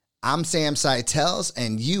I'm Sam Seitels,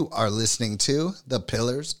 and you are listening to The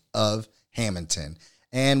Pillars of Hammonton.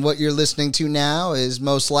 And what you're listening to now is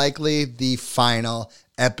most likely the final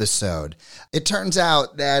episode. It turns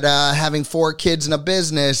out that having 4 kids in a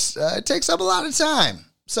business, it takes up a lot of time.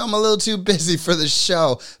 So I'm a little too busy for the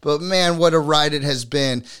show, but man, what a ride it has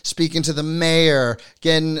been. Speaking to the mayor,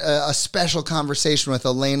 getting a special conversation with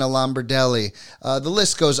Elena Lombardelli. The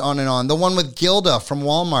list goes on and on. The one with Gilda from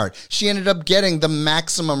Walmart. She ended up getting the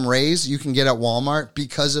maximum raise you can get at Walmart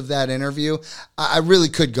because of that interview. I really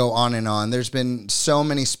could go on and on. There's been so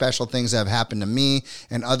many special things that have happened to me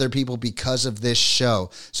and other people because of this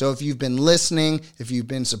show. So if you've been listening, if you've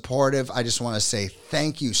been supportive, I just want to say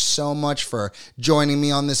thank you so much for joining me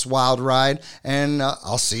on this wild ride, and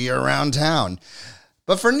I'll see you around town.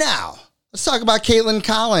 But for now, let's talk about Caitlyn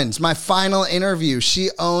Collins, my final interview.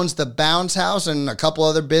 She owns the Bounce House and a couple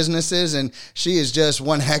other businesses, and she is just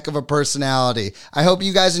one heck of a personality. I hope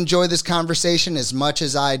you guys enjoy this conversation as much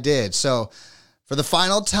as I did. So, for the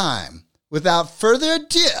final time, without further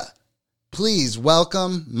ado, please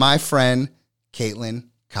welcome my friend, Caitlyn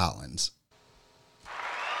Collins.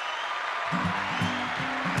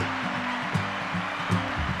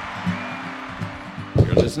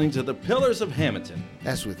 You're listening to The Pillars of Hammonton.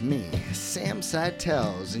 That's with me, Sam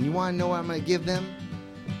Seitels, and you want to know what I'm going to give them?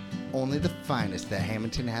 Only the finest that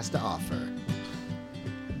Hammonton has to offer.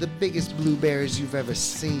 The biggest blueberries you've ever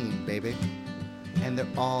seen, baby. And they're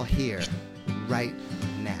all here, right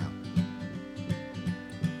now.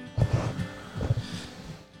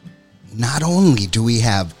 Not only do we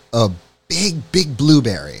have a big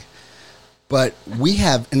blueberry, but we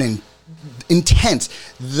have an intense,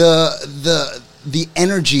 the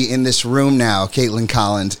energy in this room now, Caitlyn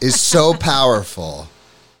Collins, is so powerful.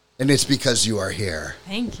 And it's because you are here.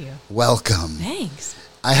 Thank you. Welcome. Thanks.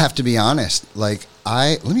 I have to be honest. Let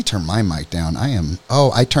me turn my mic down.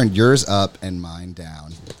 I turned yours up and mine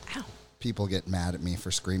down. Ow. People get mad at me for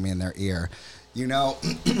screaming in their ear. You know,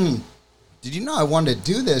 did you know I wanted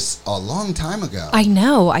to do this a long time ago? I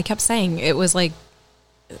know. I kept saying it was like,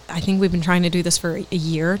 I think we've been trying to do this for a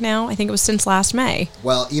year now. I think it was since last May.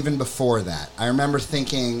 Well, even before that, I remember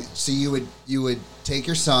thinking, so you would take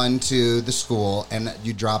your son to the school and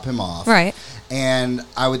you drop him off. Right. And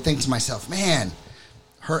I would think to myself, man,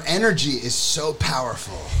 her energy is so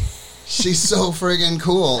powerful. She's so friggin'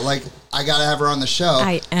 cool. Like, I got to have her on the show.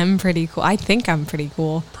 I am pretty cool. I think I'm pretty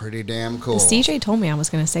cool. Pretty damn cool. CJ told me I was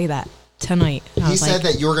going to say that tonight. He said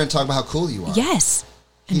that you were going to talk about how cool you are. Yes.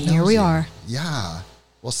 And here we are. Yeah.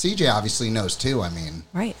 Well, CJ obviously knows too. I mean,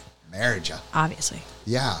 right. Married ya. Obviously.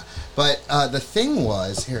 Yeah. But the thing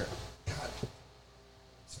was, here, God,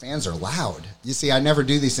 these fans are loud. You see, I never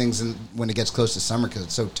do these things when it gets close to summer because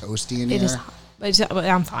it's so toasty in here. It is hot. But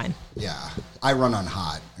I'm fine. Yeah. I run on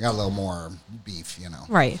hot. I got a little more beef, you know.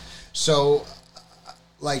 Right. So,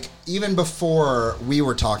 even before we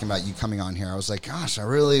were talking about you coming on here, I was like, gosh, I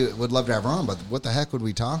really would love to have her on, but what the heck would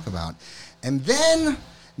we talk about? And then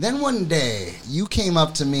one day, you came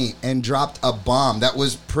up to me and dropped a bomb that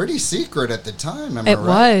was pretty secret at the time. Am I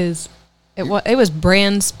right? It was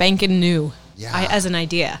brand spanking new. Yeah. As an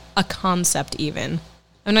idea, a concept even.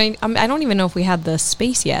 And I don't even know if we had the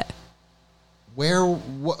space yet. Where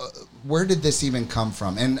did this even come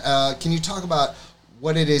from? And can you talk about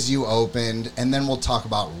what it is you opened, and then we'll talk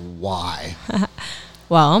about why.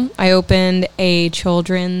 Well, I opened a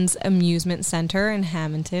children's amusement center in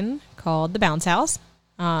Hammonton called the Bounce House.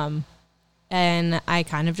 And I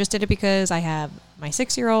kind of just did it because I have my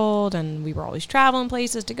 6-year-old and we were always traveling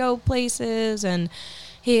places to go places. And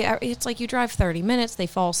it's like you drive 30 minutes, they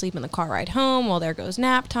fall asleep in the car ride home. Well, there goes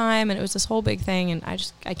nap time. And it was this whole big thing. And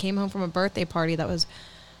I came home from a birthday party that was,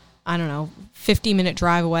 50-minute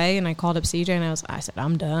drive away. And I called up CJ and I said,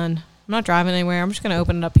 I'm done. I'm not driving anywhere. I'm just going to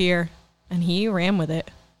open it up here. And he ran with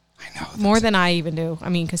it. I know. More than I even do. I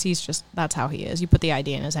mean, because that's how he is. You put the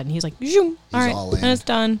idea in his head and he's like, zoom. All right, and it's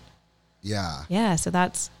done. Yeah. Yeah, so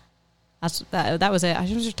that was it. I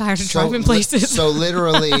was just tired of driving places. So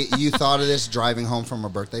literally, you thought of this driving home from a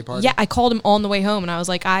birthday party? Yeah, I called him on the way home, and I was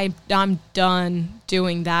like, I'm done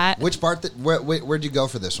doing that. Which part? Where'd you go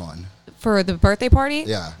for this one? For the birthday party?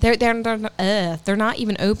 Yeah. They're not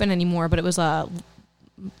even open anymore, but it was a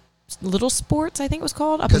Little Sports, I think it was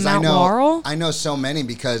called, up in Mount Laurel. I know so many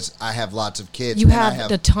because I have lots of kids. You have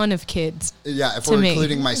a ton of kids. Yeah, if we're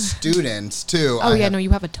including my students too. Oh, no,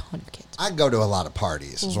 you have a ton of kids. I go to a lot of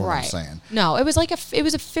parties, is what I'm saying. No, it was like it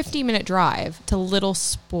was a 50-minute drive to Little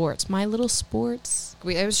Sports. My Little Sports.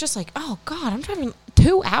 It was just like, oh, God, I'm driving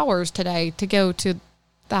 2 hours today to go to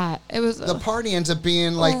that. It was the party ends up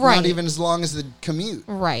being not even as long as the commute.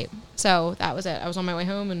 Right. So that was it. I was on my way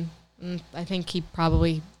home, and I think he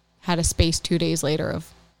probably had a space 2 days later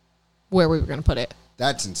of where we were going to put it.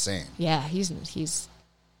 That's insane. Yeah, he's.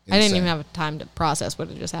 I didn't even have time to process what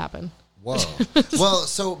had just happened. Whoa. Well,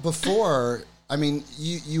 so before, I mean,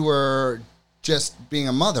 you were just being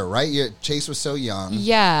a mother, right? Chase was so young.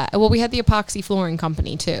 Yeah. Well, we had the epoxy flooring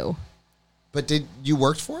company too. But did you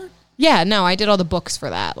worked for it? Yeah. No, I did all the books for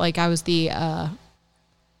that. Like I was the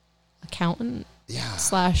accountant. Yeah.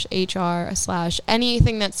 /HR/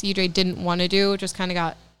 anything that CJ didn't want to do just kind of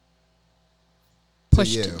got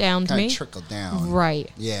pushed down to me. Trickled down. Right.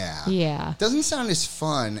 Yeah. Yeah. Doesn't sound as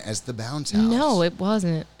fun as the bounce house. No, it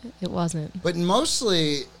wasn't. It wasn't. But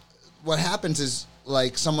mostly what happens is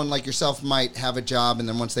like someone like yourself might have a job and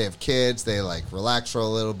then once they have kids, they like relax for a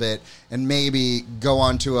little bit and maybe go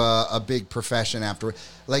on to a big profession afterward.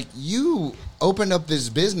 Like you opened up this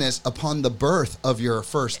business upon the birth of your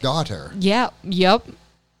first daughter. Yeah. Yep.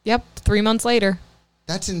 3 months later.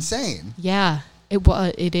 That's insane. Yeah.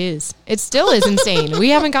 It is. It still is insane. We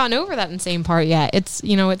haven't gotten over that insane part yet. It's,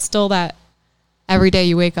 it's still that every day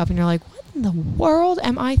you wake up and you're like, what in the world why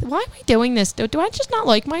am I doing this? Do I just not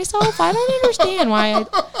like myself? I don't understand why.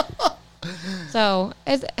 So,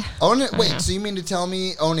 so you mean to tell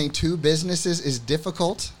me owning 2 businesses is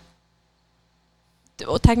difficult?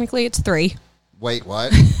 Well, technically it's 3. Wait,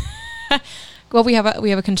 what? Well, we have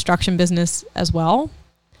a construction business as well.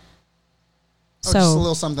 So just a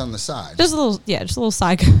little something on the side. Just a little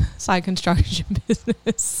side construction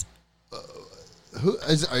business.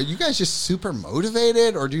 Are you guys just super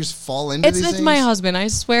motivated, or do you just fall into these things? It's my husband. I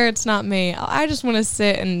swear it's not me. I just want to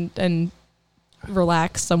sit and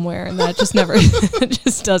relax somewhere, and that just never, it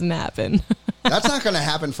just doesn't happen. That's not going to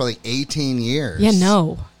happen for like 18 years. Yeah,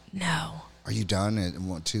 no. Are you done and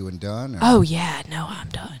want 2 and done? Or? Oh yeah, no, I'm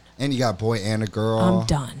done. And you got a boy and a girl. I'm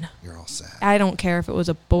done. You're all set. I don't care if it was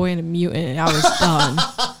a boy and a mutant. I was done.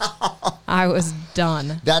 I was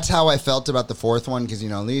done. That's how I felt about the 4th one because,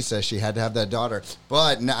 Lisa, she had to have that daughter.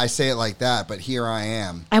 But I say it like that, but here I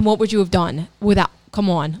am. And what would you have done without? Come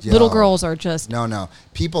on. Little girls are just... No.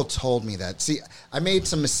 People told me that. See, I made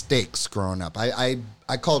some mistakes growing up. I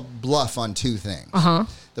called bluff on 2 things. Uh-huh.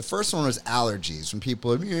 The first one was allergies. When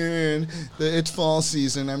people are, it's fall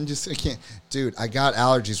season. I can't. Dude, I got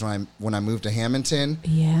allergies when I moved to Hammonton.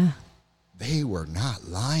 Yeah. They were not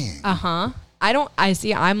lying. Uh-huh.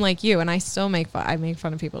 I'm like you, and I still make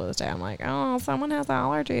fun of people to this day. I'm like, oh, someone has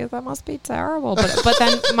allergies. That must be terrible. But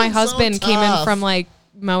then my husband came in from like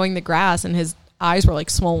mowing the grass, and his eyes were like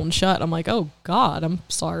swollen shut. I'm like, oh God, I'm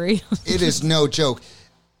sorry. It is no joke.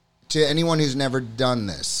 To anyone who's never done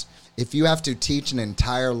this, if you have to teach an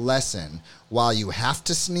entire lesson while you have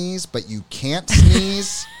to sneeze, but you can't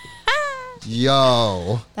sneeze,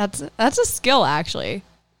 yo. That's a skill, actually.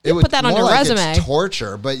 You put that on your resume. It's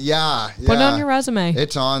torture, but yeah. Put it on your resume.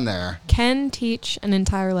 It's on there. Can teach an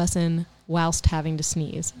entire lesson whilst having to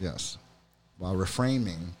sneeze. Yes. While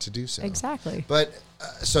refraining to do so. Exactly. But,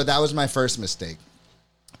 so that was my first mistake.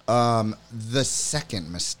 The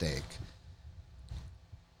second mistake.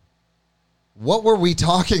 What were we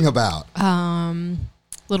talking about?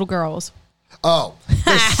 Little girls. Oh,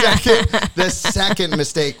 the second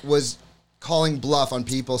mistake was calling bluff on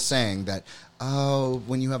people saying that, oh,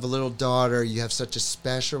 when you have a little daughter, you have such a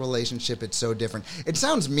special relationship. It's so different. It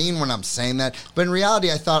sounds mean when I'm saying that, but in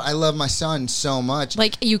reality, I thought I love my son so much.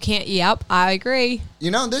 Like you can't. Yep, I agree.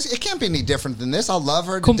 It can't be any different than this. I'll love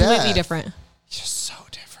her to Completely death. different. Just so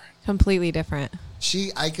different. Completely different.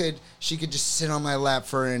 She could just sit on my lap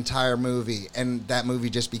for an entire movie, and that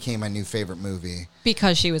movie just became my new favorite movie.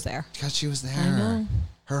 Because she was there. Because she was there. I know.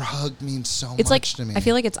 Her hug means so It's much to me. I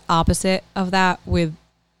feel like it's opposite of that with,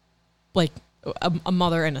 like, a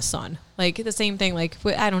mother and a son. Like, the same thing, like,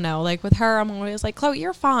 I don't know. Like, with her, I'm always like, Chloe,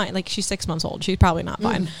 you're fine. Like, she's 6 months old. She's probably not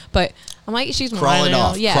fine. But I'm like, she's Crawl it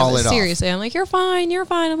off. Yeah, Crawl it seriously. I'm like, you're fine.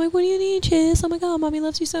 I'm like, what do you need, Chiss? Oh, my God, Mommy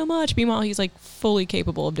loves you so much. Meanwhile, he's, like, fully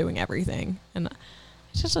capable of doing everything. And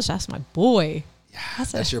that's my boy. Yeah,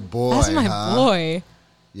 that's your boy. That's my boy.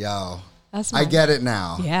 Yo. I get it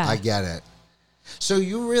now. Yeah. I get it. So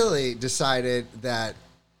you really decided that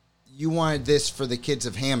you wanted this for the kids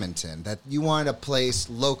of Hammonton, that you wanted a place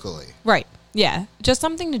locally. Right. Yeah. Just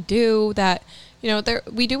something to do that,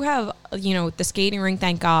 we do have, the skating rink,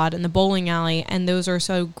 thank God, and the bowling alley, and those are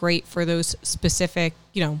so great for those specific,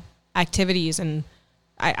 activities. And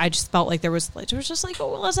I just felt like there was just like,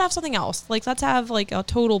 oh, let's have something else. Like, let's have like a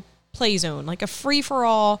total play zone, like a free for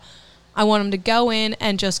all. I want them to go in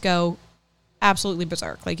and just go absolutely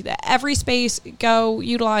berserk. Like every space, go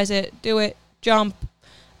utilize it, do it, jump.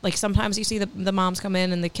 Like sometimes you see the moms come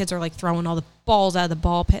in and the kids are like throwing all the balls out of the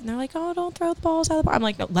ball pit and they're like, oh, don't throw the balls out of the ball. I'm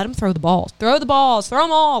like, no, let them throw the balls. Throw the balls. Throw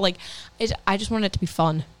them all. Like, I just want it to be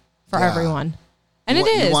fun. for everyone. And you,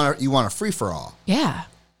 it is. You want a free-for-all. Yeah.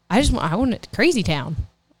 I want it crazy town.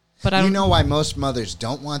 But I don't know why most mothers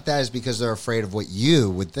don't want that is because they're afraid of what you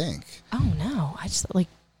would think. Oh, no. I just, like,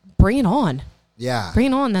 bring it on. Yeah. Bring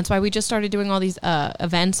it on. That's why we just started doing all these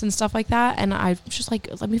events and stuff like that. And I just like,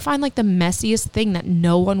 let me find like the messiest thing that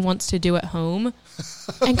no one wants to do at home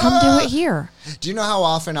and come do it here. Do you know how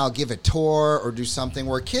often I'll give a tour or do something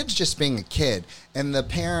where a kid's just being a kid and the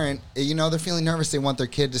parent, they're feeling nervous. They want their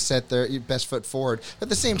kid to set their best foot forward. But at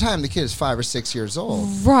the same time, the kid is 5 or 6 years old.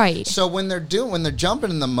 Right. So when they're jumping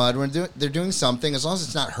in the mud, they're doing something, as long as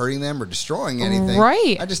it's not hurting them or destroying anything.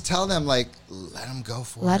 Right. I just tell them, like, let them go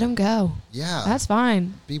for it. Let them go. Yeah. That's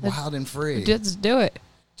fine. Be wild and free. Just do it.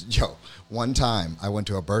 Yo, one time I went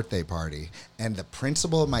to a birthday party and the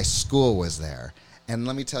principal of my school was there. And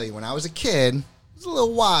let me tell you, when I was a kid, it was a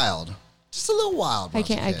little wild. Just a little wild. I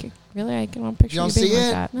can't picture you don't see being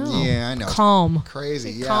it? like that. No. Yeah, I know. Calm.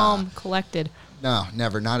 Crazy, yeah. Calm, collected. No,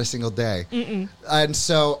 never. Not a single day. Mm-mm. And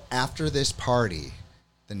so after this party,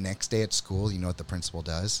 the next day at school, you know what the principal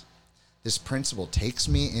does? This principal takes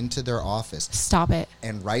me into their office. Stop it.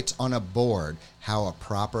 And writes on a board how a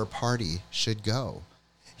proper party should go.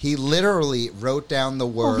 He literally wrote down the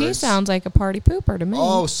words. Well, he sounds like a party pooper to me.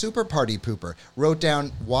 Oh, super party pooper. Wrote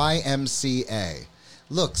down YMCA.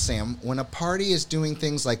 Look, Sam, when a party is doing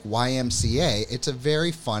things like YMCA, it's a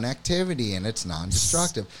very fun activity and it's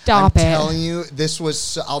non-destructive. Stop it. I'm telling you, this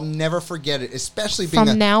was, I'll never forget it, especially being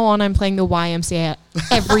From now on, I'm playing the YMCA at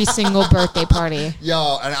every single birthday party.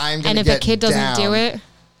 Yo, and I'm going to And if a kid doesn't do it,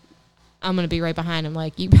 I'm going to be right behind him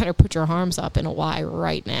like, you better put your arms up in a Y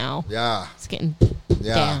right now. Yeah. It's getting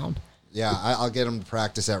down. Yeah, I'll get them to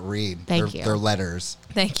practice at Reed. Thank you. Their letters.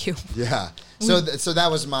 Thank you. Yeah. So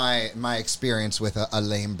that was my experience with a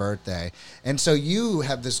lame birthday. And so you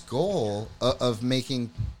have this goal of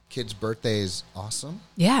making kids' birthdays awesome?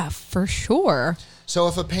 Yeah, for sure. So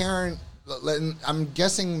if a parent, I'm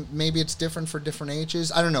guessing maybe it's different for different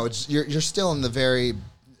ages. I don't know. You're still in the very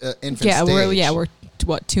infant stage. We're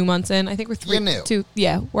what, 2 months in? I think we're 3. You're new. 2.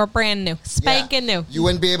 Yeah, we're brand new, spanking new. You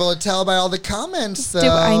wouldn't be able to tell by all the comments, though. Dude,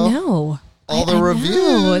 I know. All the I reviews.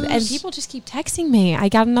 know. And people just keep texting me. I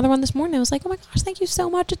got another one this morning. I was like, oh my gosh, thank you so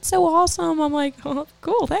much. It's so awesome. I'm like, oh,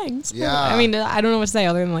 cool, thanks. Yeah. I mean, I don't know what to say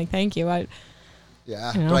other than like, thank you.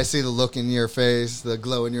 Yeah, you know. But I see the look in your face, the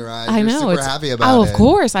glow in your eyes. I know. You're super happy about it. Oh, of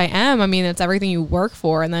course I am. I mean, it's everything you work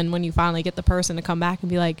for. And then when you finally get the person to come back and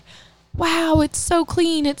be like, wow, it's so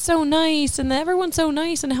clean, it's so nice, and everyone's so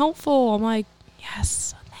nice and helpful. I'm like,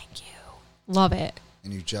 yes, thank you. Love it.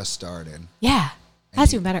 And you just started. Yeah,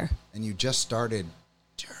 that's even better. And you just started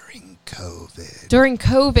during COVID. During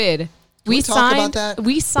COVID. We talk about that?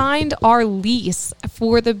 We signed our lease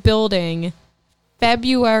for the building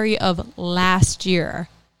February of last year.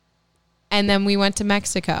 And then we went to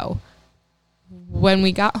Mexico. When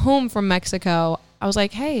we got home from Mexico, I was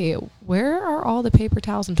like, hey, where are all the paper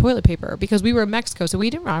towels and toilet paper? Because we were in Mexico, so I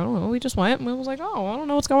don't know, we just went and we was like, oh, I don't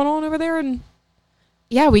know what's going on over there. And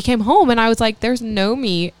yeah, we came home and I was like, there's no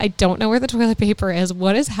meat. I don't know where the toilet paper is.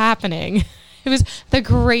 What is happening? It was the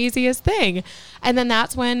craziest thing. And then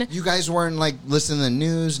that's when... You guys weren't, like, listening to the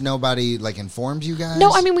news? Nobody, like, informed you guys?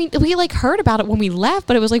 No, I mean, we like, heard about it when we left,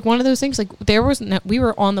 but it was, like, one of those things, like, we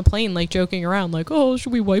were on the plane, like, joking around, like, oh,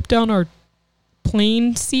 should we wipe down our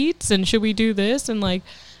plane seats and should we do this? And, like,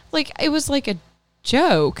 it was, like, a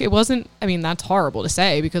joke. It wasn't... I mean, that's horrible to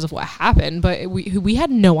say because of what happened, but we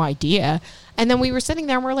had no idea. And then we were sitting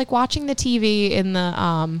there and we're, like, watching the TV in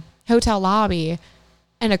the hotel lobby,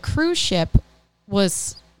 and a cruise ship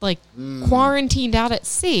was like quarantined out at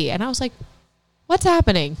sea. And I was like, what's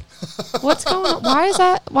happening? What's going on? Why is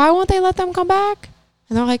that? Why won't they let them come back?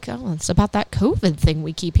 And they're like, oh, it's about that COVID thing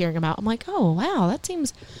we keep hearing about. I'm like, oh, wow, that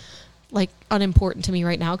seems like unimportant to me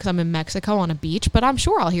right now because I'm in Mexico on a beach, but I'm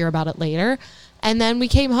sure I'll hear about it later. And then we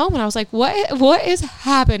came home and I was like, what is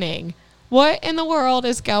happening? What in the world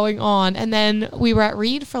is going on? And then we were at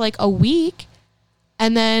Reed for like a week.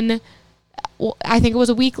 And then I think it was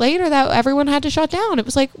a week later that everyone had to shut down. It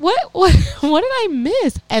was like, what did I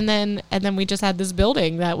miss? And then we just had this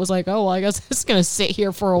building that was like, oh, well, I guess it's going to sit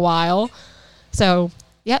here for a while. So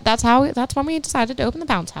yeah, that's when we decided to open the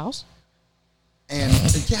bounce house. And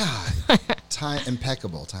yeah,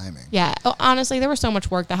 impeccable timing. Yeah. Honestly, there was so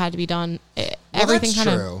much work that had to be done. Everything kind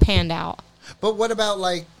of panned out. But what about,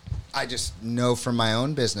 like, I just know from my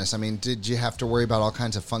own business, I mean, did you have to worry about all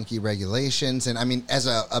kinds of funky regulations? And I mean, as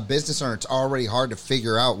a business owner, it's already hard to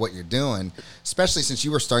figure out what you're doing, especially since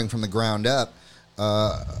you were starting from the ground up.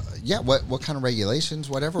 What kind of regulations,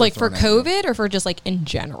 whatever? Like for COVID or for just like in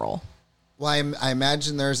general? Well, I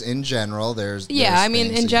imagine there's in general, there's I mean,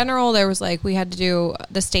 things in that general, there was like, we had to do,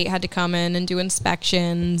 the state had to come in and do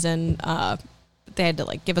inspections, and they had to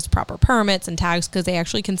like give us proper permits and tags, because they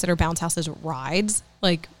actually consider bounce houses rides,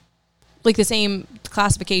 like the same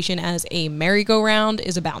classification as a merry-go-round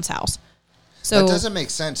is a bounce house. So that doesn't make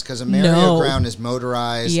sense, because a merry-go-round is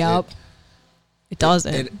motorized. Yep. It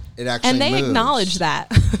doesn't. It actually and they moves. acknowledge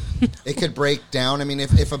that. It could break down. I mean,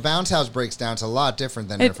 if a bounce house breaks down, it's a lot different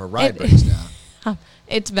than if a ride breaks down.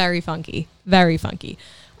 It's very funky. Very funky.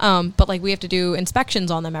 But like, we have to do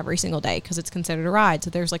inspections on them every single day because it's considered a ride.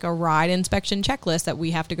 So there's like a ride inspection checklist that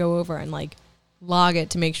we have to go over and like log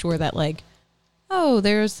it to make sure that like, oh,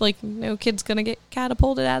 there's like no kid's going to get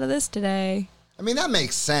catapulted out of this today. I mean, that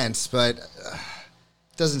makes sense, but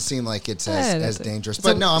doesn't seem like it's as dangerous. So-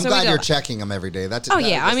 But no, I'm so glad we you're don't- checking them every day. That's Oh,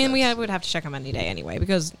 yeah. I mean, we would have to check them any day anyway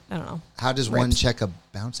because, I don't know. How does one check a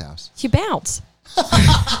bounce house? You bounce.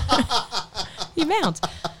 You bounce.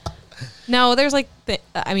 No, there's like,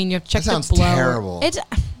 I mean, you have to check That sounds the blower. terrible. It's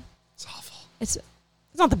awful. It's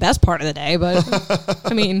not the best part of the day, but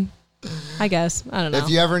I mean, I guess. I don't know. If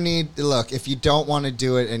you ever need, look, if you don't want to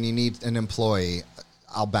do it and you need an employee,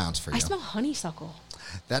 I'll bounce for you. I smell honeysuckle.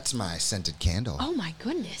 That's my scented candle. Oh, my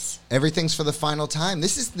goodness. Everything's for the final time.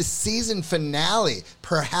 This is the season finale,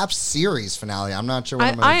 perhaps series finale. I'm not sure what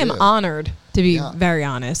I'm going to do. I am honored, to be very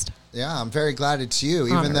honest. Yeah, I'm very glad it's you,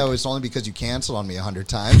 even Honored. though it's only because you canceled on me 100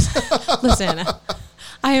 times. Listen,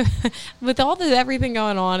 with all the everything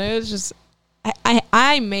going on, it was just,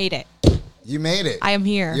 I made it. You made it. I am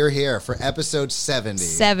here. You're here for episode 70.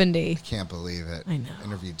 70. Can't believe it. I know.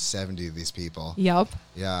 Interviewed 70 of these people. Yup.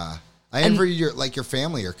 Yeah. I interviewed your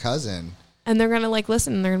family, your cousin. And they're going to like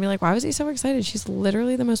listen and they're going to be like, why was he so excited? She's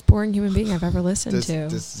literally the most boring human being I've ever listened to.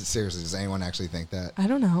 Seriously, does anyone actually think that? I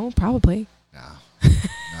don't know. Probably. No.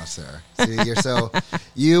 No, sir. See,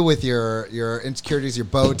 you with your insecurities, your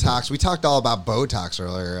Botox. We talked all about Botox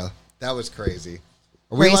earlier. That was crazy.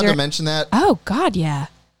 Are we allowed to mention that? Oh, God, yeah.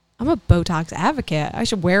 I'm a Botox advocate. I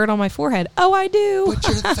should wear it on my forehead. Oh, I do. But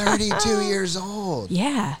you're 32 years old.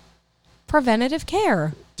 Yeah. Preventative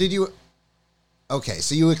care. Did you... Okay,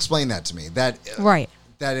 so you explained that to me. Right.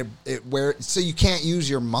 That so you can't use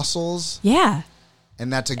your muscles? Yeah.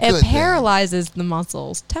 And that's a good thing. thing. It paralyzes the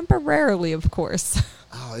muscles. Temporarily, of course.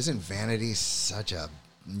 Oh, isn't vanity such a...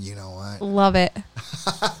 You know what? Love it.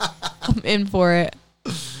 I'm in for it.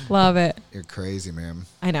 Love it. You're crazy, man.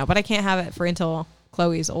 I know, but I can't have it until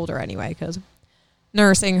Chloe's older anyway, because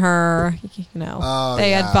nursing her,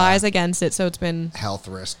 they advise against it, so it's been... Health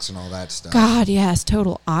risks and all that stuff. God, yes,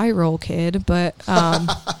 total eye roll kid, but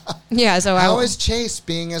yeah, so How is Chase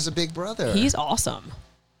being as a big brother? He's awesome.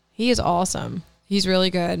 He is awesome. He's really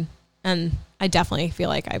good, and I definitely feel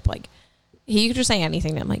like he could just say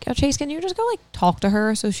anything to him, like, oh, Chase, can you just go, like, talk to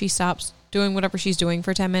her so she stops doing whatever she's doing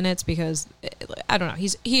for 10 minutes, because, I don't know,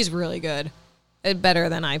 he's really good. Better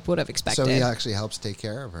than I would have expected. So he actually helps take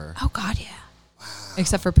care of her. Oh, God, yeah. Wow.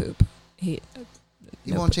 Except for poop. He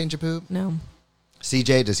won't change your poop? No.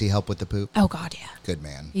 CJ, does he help with the poop? Oh, God, yeah. Good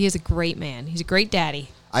man. He is a great man. He's a great daddy.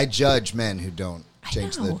 I judge men who don't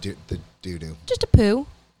change the doo-doo. Just a poo.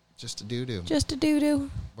 Just a doo-doo. Just a doo-doo.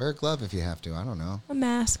 Wear a glove if you have to. I don't know. A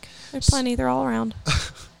mask. There's plenty. They're all around.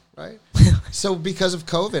 Right. So because of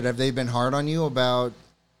COVID, have they been hard on you about,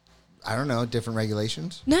 I don't know, different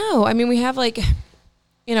regulations? No. I mean, we have, like,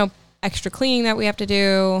 extra cleaning that we have to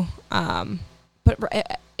do.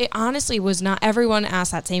 But it honestly was not, everyone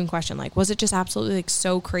asked that same question. Like, was it just absolutely, like,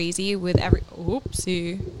 so crazy with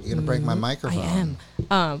oopsie. You're going to break my microphone.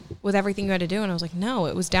 I am. With everything you had to do. And I was like, no,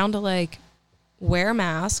 it was down to, like, wear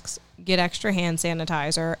masks, get extra hand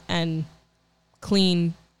sanitizer, and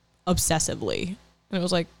clean obsessively. And it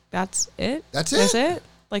was like, that's it? That's it? That's it?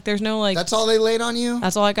 Like, there's no, like... That's all they laid on you?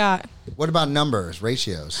 That's all I got. What about numbers,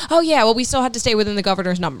 ratios? Oh, yeah. Well, we still had to stay within the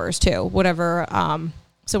governor's numbers, too. Whatever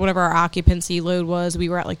our occupancy load was, we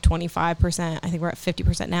were at, like, 25%. I think we're at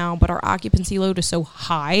 50% now. But our occupancy load is so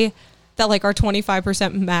high that, like, our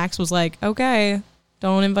 25% max was like, okay,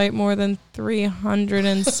 don't invite more than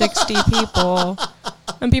 360 people.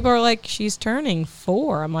 And people are like, she's turning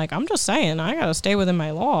 4. I'm like, I'm just saying, I got to stay within my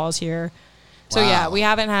laws here. So, yeah, we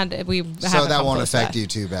haven't had... So that won't affect you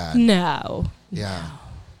too bad? No. Yeah.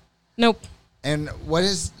 Nope. And what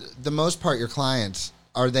is the most part, your clients,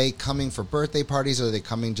 are they coming for birthday parties? Or are they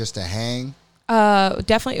coming just to hang?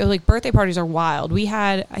 Definitely, like, birthday parties are wild. We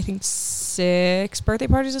had, I think, 6 birthday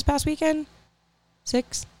parties this past weekend.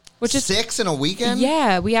 6? Which is 6 in a weekend?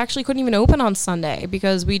 Yeah, we actually couldn't even open on Sunday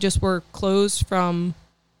because we just were closed from...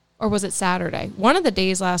 Or was it Saturday? One of the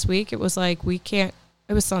days last week, it was like, we can't...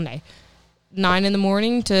 It was Sunday. 9 in the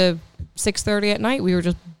morning to 6:30 at night. We were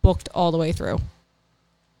just booked all the way through.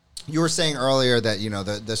 You were saying earlier that, you know,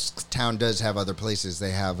 this town does have other places.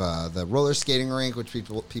 They have the roller skating rink, which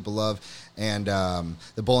people love, and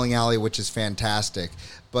the bowling alley, which is fantastic.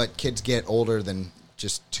 But kids get older than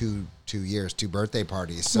just two years, 2 birthday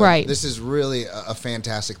parties. So right. This is really a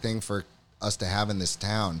fantastic thing for us to have in this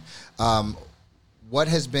town. What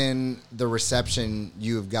has been the reception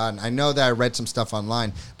you have gotten? I know that I read some stuff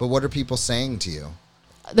online, but what are people saying to you?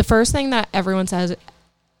 The first thing that everyone says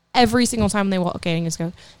every single time they walk in is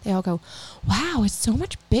they all go, wow, it's so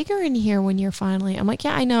much bigger in here when you're finally. I'm like,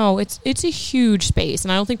 yeah, I know. It's a huge space.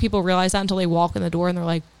 And I don't think people realize that until they walk in the door and they're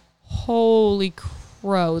like, holy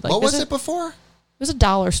crow. Like, what was it before? It was a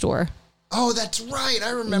dollar store. Oh, that's right.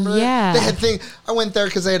 I remember. Yeah. They had I went there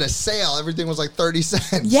because they had a sale. Everything was like 30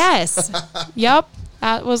 cents. Yes. Yep.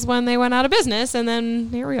 That was when they went out of business. And then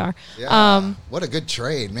here we are. Yeah. What a good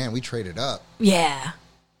trade. Man, we traded up. Yeah.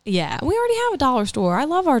 Yeah, we already have a dollar store. I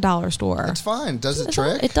love our dollar store. It's fine. Does the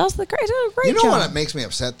trick. It does it does a great job. You know what makes me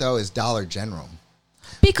upset, though, is Dollar General.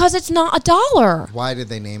 Because it's not $1. Why did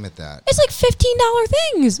they name it that? It's like $15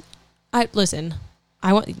 things.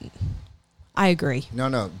 I agree.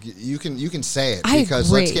 No, you can say it I because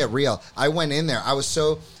agree. Let's get real. I went in there. I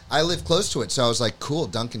live close to it, so I was like, cool,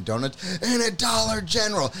 Dunkin' Donuts and a Dollar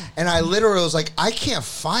General. And I literally was like, I can't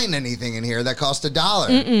find anything in here that costs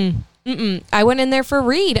 $1. I went in there for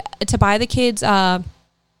Reed to buy the kids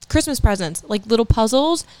Christmas presents, like little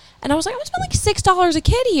puzzles, and I was like, I'm spending like $6 a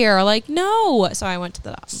kid here. Like, no. So I went to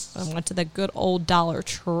the good old Dollar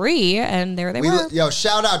Tree, and there they were. Yo,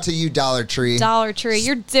 shout out to you, Dollar Tree. Dollar Tree,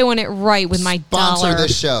 you're doing it right with my dollar.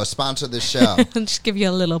 Sponsor this show. Just give you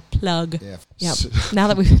a little plug. Yeah. Yep. Now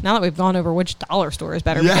that we've gone over which dollar store is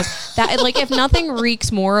better, because that, like, if nothing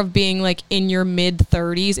reeks more of being like in your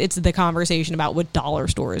mid-30s, it's the conversation about what dollar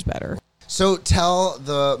store is better. So tell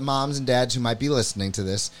the moms and dads who might be listening to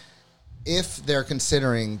this, if they're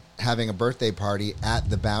considering having a birthday party at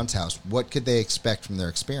the Bounce House, what could they expect from their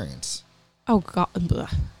experience? Oh, God. Ugh.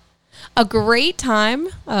 A great time.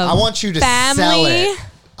 I want you to family, sell it.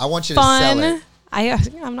 I want you fun. to sell it.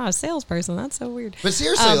 I'm not a salesperson. That's so weird. But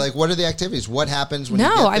seriously, like, what are the activities? What happens when you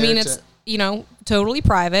get there? No, I mean, it's, totally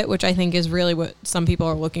private, which I think is really what some people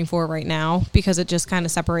are looking for right now, because it just kind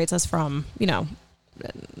of separates us from,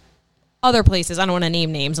 other places. I don't want to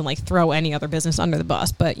name names and like throw any other business under the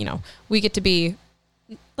bus, but we get to be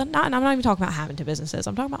I'm not even talking about Hammonton businesses.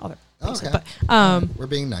 I'm talking about other places. Okay. But we're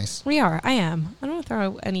being nice. We are. I am. I don't want to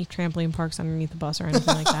throw any trampoline parks underneath the bus or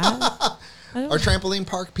anything like that. Are trampoline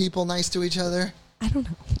park people nice to each other? I don't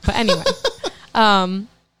know. But anyway.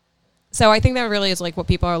 So I think that really is like what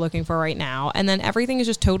people are looking for right now. And then everything is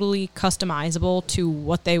just totally customizable to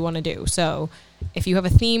what they want to do. So if you have a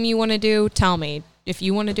theme you want to do, tell me. If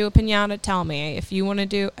you want to do a piñata, tell me. If you want to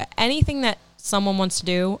do anything that someone wants to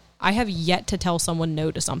do, I have yet to tell someone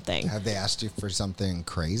no to something. Have they asked you for something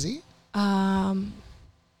crazy? Not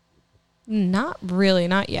really.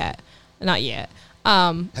 Not yet. Not yet.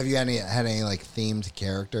 Have you had any like themed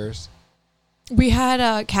characters? We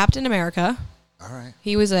had Captain America. All right.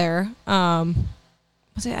 He was there.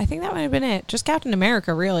 Was it? I think that might have been it. Just Captain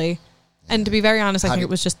America, really. And to be very honest, I think it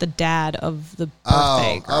was just the dad of the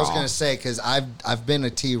birthday girl. I was going to say, because I've been a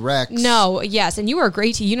T-Rex. No, yes. And you were a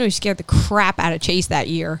great you scared the crap out of Chase that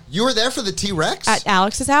year. You were there for the T-Rex? At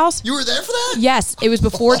Alex's house? You were there for that? Yes. It was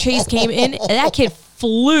before Chase came in. And that kid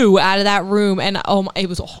flew out of that room. And it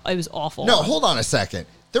was awful. No, hold on a second.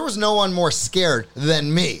 There was no one more scared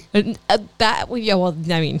than me. Those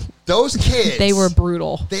kids. They were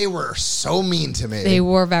brutal. They were so mean to me. They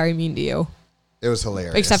were very mean to you. It was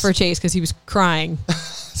hilarious. Except for Chase, because he was crying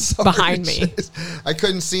behind me. I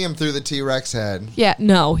couldn't see him through the T-Rex head. Yeah,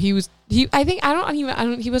 no, he wasn't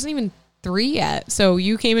even 3 yet. So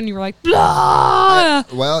you came in and you were like, blah!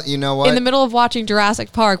 Well, you know what? In the middle of watching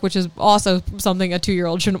Jurassic Park, which is also something a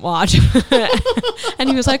 2-year-old shouldn't watch. And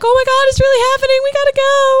he was like, oh my God, it's really happening. We got to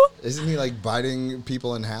go. Isn't he like biting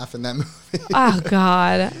people in half in that movie? Oh,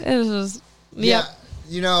 God. It was, yeah.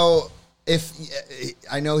 If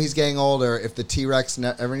I know he's getting older, if the T-Rex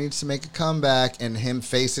ever needs to make a comeback and him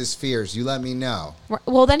face his fears, you let me know.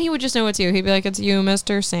 Well, then he would just know it's you. He'd be like, it's you,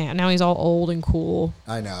 Mr. Sam. Now he's all old and cool.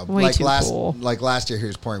 I know. Way too cool. Like last year, he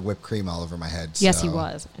was pouring whipped cream all over my head. Yes, he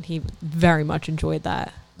was. And he very much enjoyed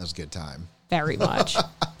that. That was a good time. Very much.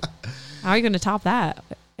 How are you going to top that?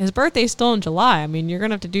 His birthday's still in July. I mean, you're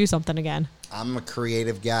going to have to do something again. I'm a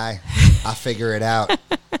creative guy. I figure it out.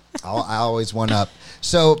 I always one up.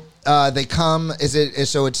 So they come.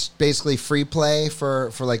 So it's basically free play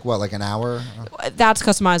for like what, like an hour? That's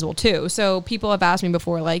customizable too. So people have asked me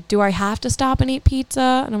before, like, do I have to stop and eat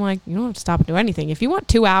pizza? And I'm like, you don't have to stop and do anything. If you want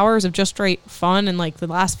 2 hours of just straight fun and like the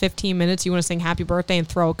last 15 minutes you want to sing happy birthday and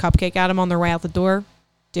throw a cupcake at them on their way out the door,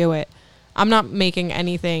 do it. I'm not making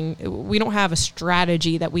anything. We don't have a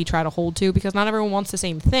strategy that we try to hold to because not everyone wants the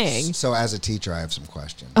same thing. So as a teacher, I have some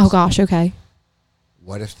questions. Oh gosh, okay.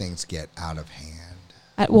 What if things get out of hand?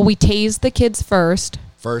 Well, we tase the kids first.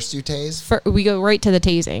 First you tase? We go right to the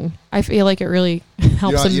tasing. I feel like it really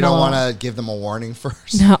helps them. You don't want to give them a warning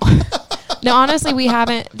first? No. No, honestly, we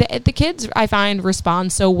haven't. The kids, I find,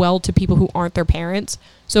 respond so well to people who aren't their parents.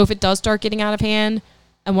 So if it does start getting out of hand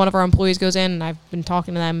and one of our employees goes in, and I've been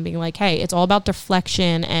talking to them being like, hey, it's all about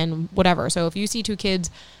deflection and whatever. So if you see 2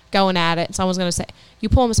 kids going at it, someone's going to say, you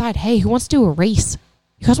pull them aside, hey, who wants to do a race?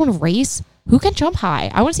 You guys want to race? Who can jump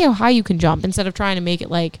high? I want to see how high you can jump instead of trying to make it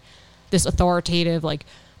like this authoritative, like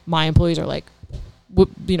my employees are like,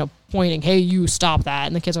 pointing, hey, you stop that.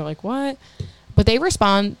 And the kids are like, what? But they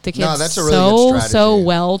respond, the kids, that's a really good strategy. so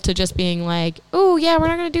well to just being like, oh, yeah, we're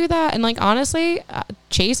not going to do that. And like, honestly,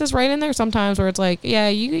 Chase is right in there sometimes where it's like, yeah,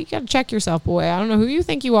 you got to check yourself, boy. I don't know who you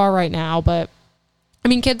think you are right now, but I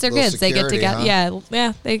mean, kids are kids. They get together. Huh?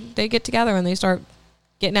 Yeah. They get together and they start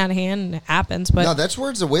getting out of hand and it happens. But no, that's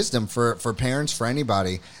words of wisdom for parents, for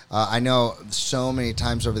anybody. I know so many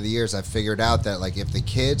times over the years I've figured out that like if the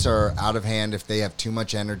kids are out of hand, if they have too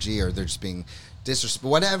much energy or they're just being disrespect,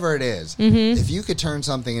 whatever it is, if you could turn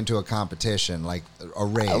something into a competition, like a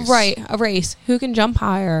race. A race. Who can jump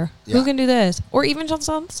higher? Yeah. Who can do this? Or even just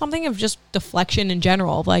something of just deflection in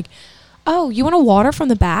general. Like, oh, you want a water from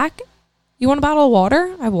the back? You want a bottle of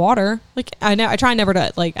water? I have water. Like, I try never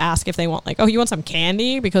to like ask if they want like, oh, you want some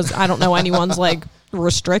candy? Because I don't know anyone's like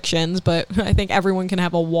restrictions, but I think everyone can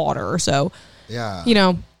have a water. So, yeah,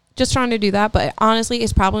 just trying to do that. But honestly,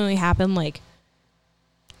 it's probably only happened like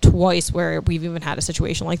twice where we've even had a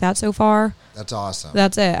situation like that so far. That's awesome.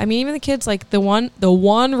 That's it. I mean, even the kids, like the one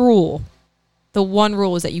rule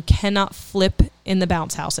is that you cannot flip in the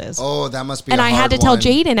bounce houses. Oh, that must be and a I hard had to tell one.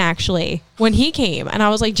 Jaden actually when he came, and I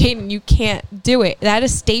was like, Jaden, you can't do it. That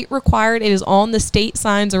is state required. It is on the state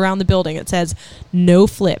signs around the building. It says no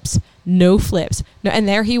flips. No, and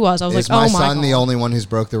there he was. I was like, oh my God. Is my son the only one who's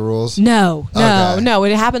broke the rules? No.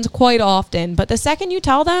 It happens quite often. But the second you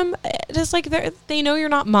tell them, it's like they know you're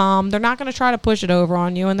not mom. They're not going to try to push it over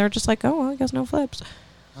on you, and they're just like, oh, well, I guess no flips.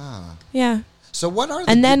 Yeah. So what are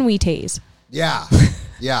and then we tase. Yeah.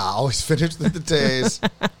 Yeah, always finish the tase.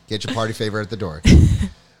 Get your party favor at the door.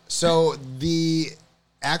 So the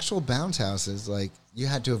actual bounce houses, like, you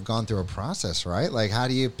had to have gone through a process, right? Like, how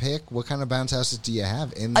do you pick? What kind of bounce houses do you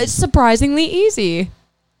have in? It's surprisingly easy.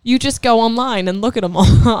 You just go online and look at them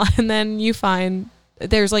all, and then you find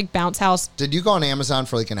there's like bounce house. Did you go on Amazon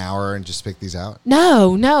for like an hour and just pick these out?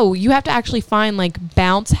 No. You have to actually find like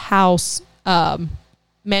bounce house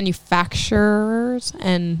manufacturers,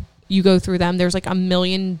 and you go through them. There's like a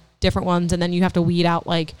million different ones, and then you have to weed out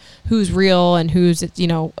like who's real and who's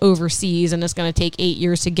overseas, and it's going to take 8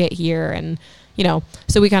 years to get here, and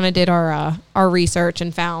so we kind of did our research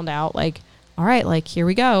and found out like, all right, like here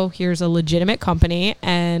we go. Here's a legitimate company,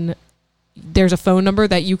 and there's a phone number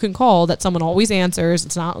that you can call that someone always answers.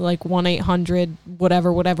 It's not like 1-800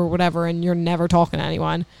 whatever, and you're never talking to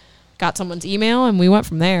anyone. Got someone's email, and we went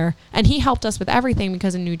from there. And he helped us with everything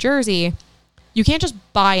because in New Jersey, you can't just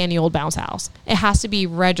buy any old bounce house. It has to be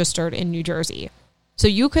registered in New Jersey. So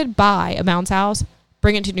you could buy a bounce house,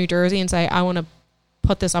 bring it to New Jersey, and say, I want to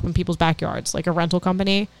put this up in people's backyards, like a rental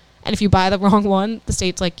company. And if you buy the wrong one, the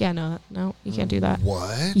state's like, yeah, no, you can't do that.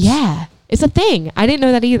 What? Yeah, it's a thing. I didn't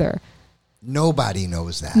know that either. Nobody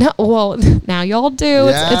knows that. No, well, now y'all do.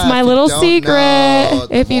 Yeah, it's my little secret.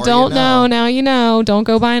 If you don't know, now you know. Don't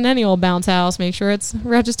go buying any old bounce house. Make sure it's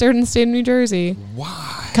registered in the state of New Jersey.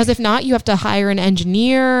 Why? Because if not, you have to hire an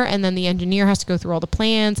engineer, and then the engineer has to go through all the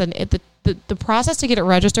plans, and the process to get it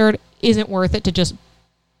registered isn't worth it to just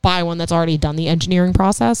buy one that's already done the engineering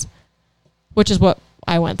process, which is what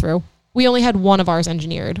I went through. We only had one of ours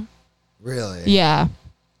engineered. Really? Yeah.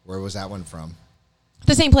 Where was that one from?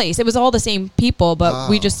 The same place. It was all the same people, but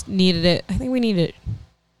we just needed it. I think we needed it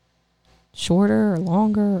shorter or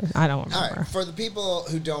longer. I don't remember. All right. For the people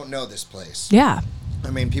who don't know this place. Yeah. I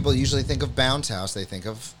mean, people usually think of bounce house. They think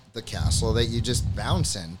of the castle that you just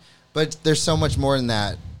bounce in. But there's so much more than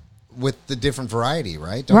that with the different variety,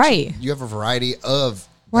 right? Right. You have a variety of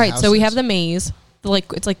right. houses. So we have the maze.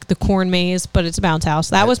 It's like the corn maze, but it's a bounce house.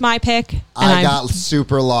 That was my pick. And I got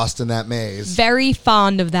super lost in that maze. Very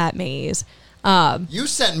fond of that maze. You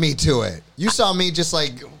sent me to it. You saw me just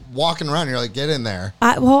like walking around. You're like, get in there.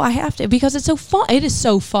 I have to because it's so fun. It is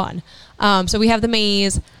so fun. So we have the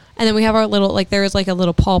maze, and then we have our little, like, there is like a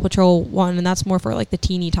little Paw Patrol one, and that's more for like the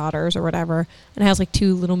teeny todders or whatever. And it has like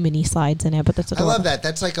 2 little mini slides in it, but that's adorable. I love that.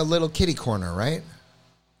 That's like a little kiddie corner, right?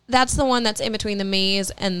 That's the one that's in between the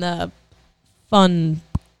maze and the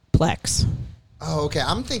Funplex. Oh, okay.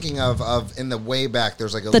 I'm thinking of in the way back.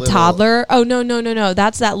 There's like a the toddler. Oh no.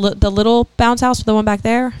 That's the little bounce house, the one back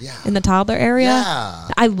there. Yeah. In the toddler area. Yeah.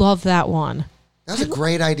 I love that one. That's a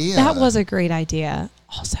great idea. That was a great idea.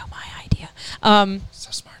 Also my idea.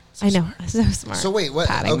 So smart. I know. So smart. So wait, what?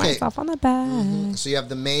 Patting Okay. myself on the back. Mm-hmm. So you have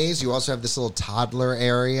the maze. You also have this little toddler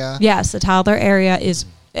area. Yes, the toddler area is.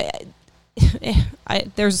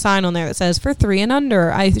 There's a sign on there that says for 3 and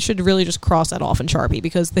under. I should really just cross that off in Sharpie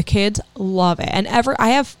because the kids love it. And I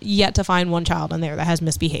have yet to find one child in there that has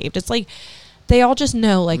misbehaved. It's like they all just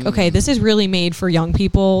know, like, okay, this is really made for young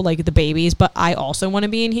people, like the babies, but I also want to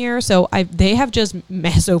be in here. So they have just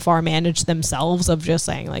so far managed themselves of just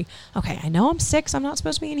saying, like, okay, I know I'm 6, I'm not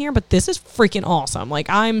supposed to be in here, but this is freaking awesome. Like,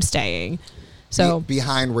 I'm staying. So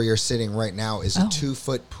behind where you're sitting right now is a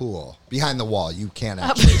 2-foot pool behind the wall. You can't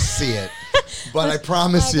actually see it, but I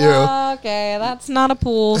promise you. Okay, that's not a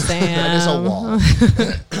pool, Sam. That is a wall.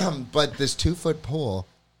 But this 2-foot pool,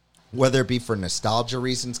 whether it be for nostalgia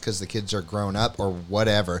reasons because the kids are grown up or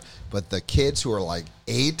whatever, but the kids who are like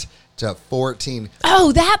 8 to 14.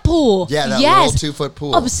 Oh, that pool. Yeah, that little 2-foot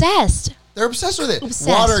pool. Obsessed. They're obsessed with it. Obsessed.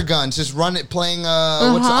 Water guns, just playing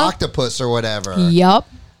what's octopus or whatever. Yup.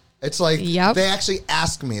 It's like they actually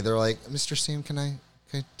ask me. They're like, Mr. Sam, can I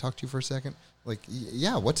talk to you for a second? Like,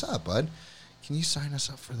 yeah, what's up, bud? Can you sign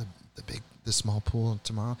us up for the small pool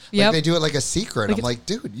tomorrow? Yep. Like they do it like a secret. I'm like,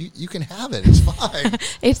 dude, you can have it. It's fine.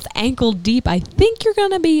 It's ankle deep. I think you're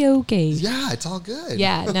gonna be okay. Yeah, it's all good.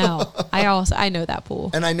 Yeah, no. I know that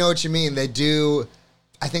pool. And I know what you mean. They do.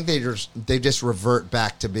 I think they just revert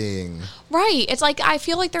back to being right. It's like I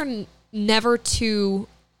feel like they're never too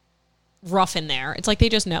rough in there. It's like they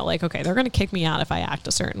just know, like, okay, they're gonna kick me out if I act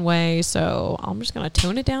a certain way, so I'm just gonna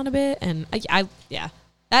tone it down a bit. And I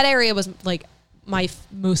that area was like my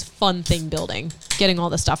most fun thing building, getting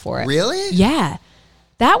all the stuff for it. Really? Yeah,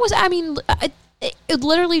 that was. I mean, it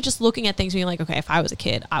literally just looking at things, being like, okay, if I was a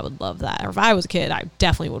kid, I would love that, or if I was a kid, I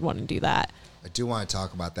definitely would want to do that. I do want to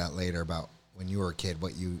talk about that later about when you were a kid,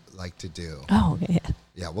 what you like to do. Oh yeah.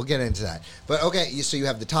 Yeah, we'll get into that. But okay, so you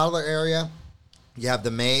have the toddler area. You have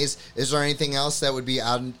the maze. Is there anything else that would be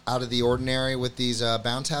out of the ordinary with these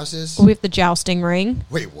bounce houses? We have the jousting ring.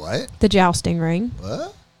 Wait, what? The jousting ring.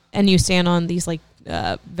 What? And you stand on these like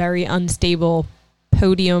very unstable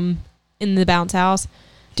podium in the bounce house.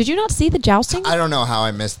 Did you not see the jousting? I don't know how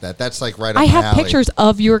I missed that. That's like right up I my have alley. pictures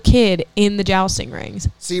of your kid in the jousting rings.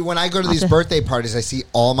 See, when I go to these birthday parties, I see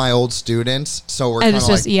all my old students. So we're And kind it's of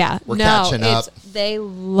just, like, we're catching up. They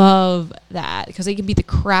love that because they can beat the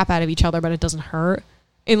crap out of each other, but it doesn't hurt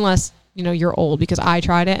unless, you know, you're old, because I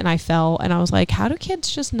tried it and I fell and I was like, how do kids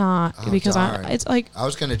just not? Oh, because darn. it's like, I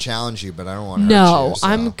was going to challenge you, but I don't want to hurt no, you. So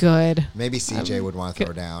I'm good. maybe CJ would want to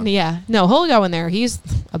throw down. Yeah, no, he'll go in there. He's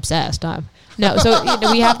obsessed. No, so you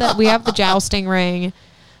know, we have the jousting ring,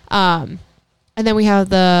 and then we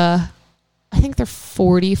have I think they're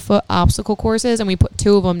 40-foot obstacle courses, and we put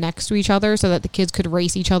 2 of them next to each other so that the kids could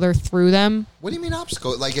race each other through them. What do you mean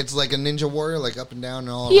obstacle? Like it's like a Ninja Warrior, like up and down and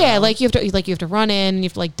all Yeah, around? like you have to run in, and you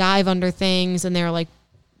have to like dive under things, and they're like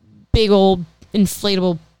big old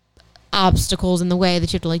inflatable obstacles in the way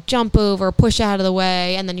that you have to like jump over, push out of the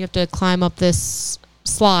way, and then you have to climb up this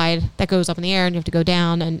slide that goes up in the air, and you have to go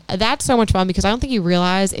down. And that's so much fun because I don't think you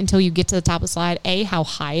realize until you get to the top of the slide, how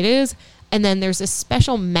high it is. And then there's this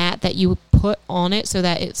special mat that you put on it so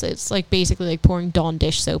that it's like basically like pouring Dawn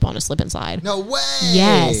dish soap on a slip and slide. No way.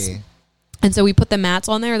 Yes. And so we put the mats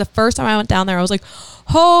on there. The first time I went down there, I was like,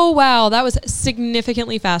 oh, wow, that was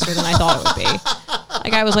significantly faster than I thought it would be.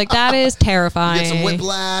 Like, I was like, that is terrifying. Get some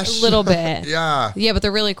whiplash. A little bit. Yeah. Yeah, but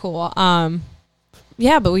they're really cool.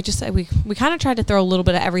 Yeah, but we kind of tried to throw a little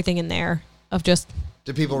bit of everything in there of just.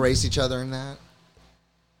 Do people race each other in that?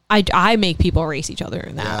 I make people race each other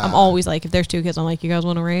in that. Yeah. I'm always like, if there's 2 kids, I'm like, you guys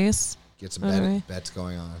want to race? Get some bets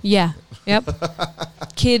going on. Yeah. Yep.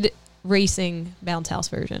 Kid racing bounce house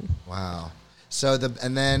version. Wow. So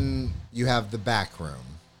and then you have the back room.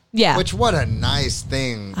 Yeah. Which, what a nice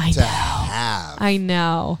thing to have. I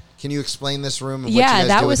know. Can you explain this room and what you guys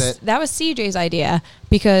that do was with it? that was CJ's idea,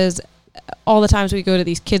 because all the times we go to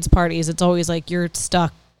these kids parties, it's always like you're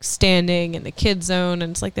stuck standing in the kid zone,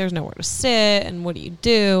 and it's like there's nowhere to sit, and what do you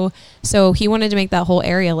do? So he wanted to make that whole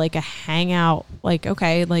area like a hangout. Like,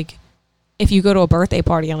 okay, like if you go to a birthday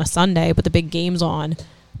party on a Sunday but the big game's on,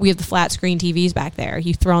 we have the flat screen TVs back there.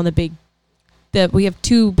 You throw on we have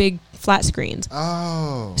 2 big flat screens.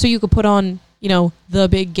 Oh. So you could put on, the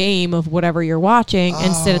big game of whatever you're watching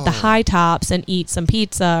and sit at the high tops and eat some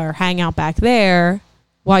pizza or hang out back there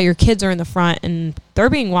while your kids are in the front and they're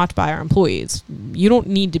being watched by our employees. You don't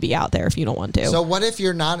need to be out there if you don't want to. So what if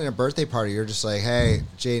you're not in a birthday party? You're just like, hey,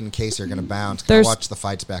 Jade and Casey are going to bounce. Can I watch the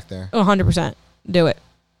fights back there? 100%. Do it.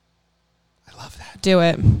 I love that. Do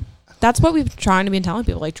it. That's what we've been trying to be telling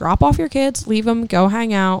people. Like, drop off your kids, leave them, go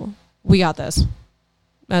hang out. We got this.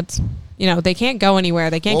 That's, they can't go anywhere.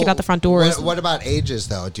 They can't get out the front doors. What about ages,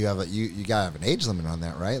 though? Do you have you got to have an age limit on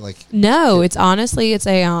that, right? Like, no, it's honestly, it's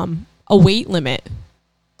a weight limit.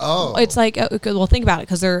 Oh. It's like, well, think about it,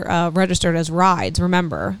 because they're registered as rides,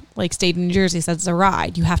 remember? Like, state of New Jersey says it's a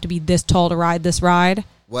ride. You have to be this tall to ride this ride.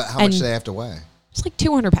 How much do they have to weigh? It's like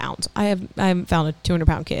 200 pounds. I haven't found a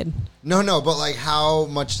 200-pound kid. No, but like how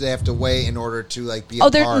much do they have to weigh in order to like be a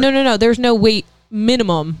part? No. There's no weight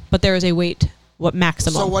minimum, but there is a weight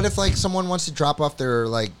maximum. So what if like someone wants to drop off their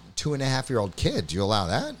like 2.5-year-old kid? Do you allow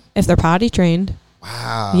that? If they're potty trained.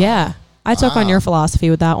 Wow. Yeah. I took on your philosophy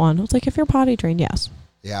with that one. I was like, if you're potty trained, yes.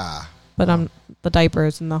 Yeah. But the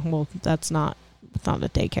diapers and it's not a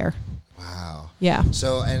daycare. Wow. Yeah.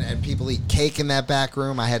 So and people eat cake in that back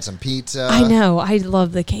room. I had some pizza. I know. I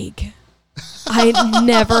love the cake. I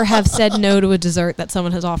never have said no to a dessert that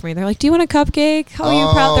someone has offered me. They're like, do you want a cupcake? Oh,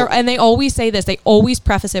 you proud? And they always say this. They always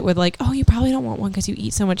preface it with like, oh, you probably don't want one because you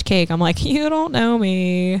eat so much cake. I'm like, you don't know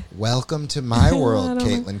me. Welcome to my world,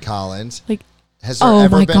 Caitlyn Collins. Like, has there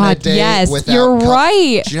ever been a day without you're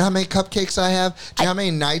right. Do you know how many cupcakes I have? Do you know how many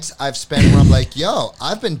nights I've spent where I'm like, yo,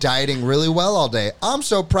 I've been dieting really well all day. I'm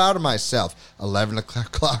so proud of myself. 11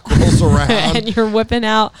 o'clock rolls around. And you're whipping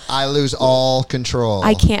out. I lose all control.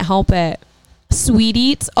 I can't help it. Sweet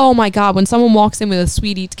Eats. Oh, my God. When someone walks in with a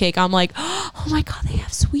Sweet Eats cake, I'm like, oh, my God, they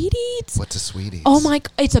have Sweet Eats. What's a Sweet Eats? Oh, my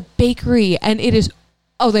God. It's a bakery, and it is,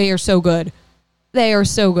 they are so good. They are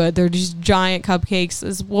so good. They're just giant cupcakes.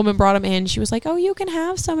 This woman brought them in. She was like, oh, you can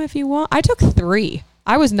have some if you want. I took 3.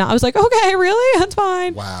 I was like, okay, really? That's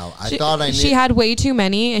fine. Wow. She had way too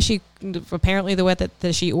many, and she apparently the way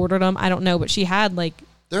that she ordered them, I don't know, but she had like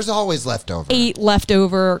there's always leftover. 8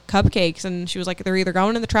 leftover cupcakes, and she was like, they're either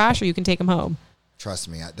going in the trash or you can take them home. Trust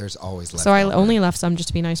me, there's always leftover. So I only left some just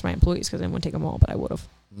to be nice to my employees because I didn't want to take them all, but I would have.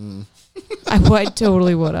 I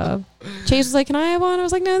totally would have. Chase was like, can I have one? I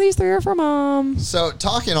was like, no, these 3 are for Mom. So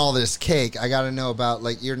talking all this cake, I got to know about,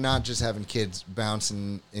 like, you're not just having kids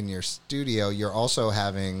bouncing in your studio. You're also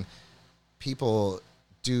having people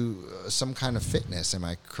do some kind of fitness. Am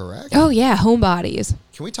I correct? Oh, yeah. Homebodies.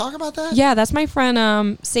 Can we talk about that? Yeah, that's my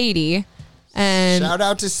friend Sadie. And shout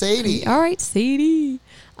out to Sadie. All right, Sadie.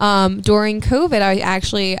 During COVID, I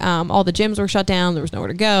actually, all the gyms were shut down. There was nowhere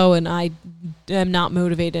to go. And I am not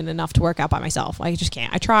motivated enough to work out by myself. I just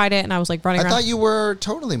can't. I tried it and I was like running around. I thought you were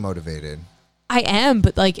totally motivated. I am,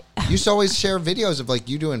 but like... You used to always share videos of like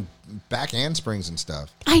you doing back handsprings and stuff.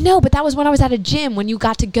 I know, but that was when I was at a gym, when you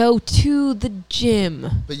got to go to the gym.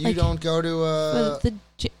 But you don't go to the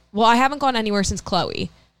gym. Well, I haven't gone anywhere since Chloe.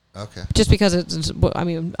 Okay. Just because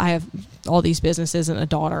I have all these businesses and a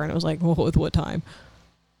daughter, and it was like, well, with what time?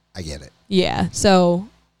 I get it. Yeah. So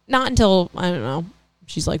not until, I don't know,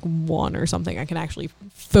 she's like 1 or something, I can actually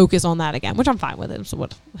focus on that again, which I'm fine with it. So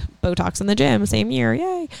what, Botox in the gym, same year.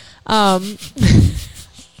 Yay.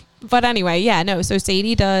 But anyway, yeah, no. So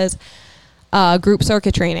Sadie does group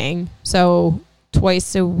circuit training. So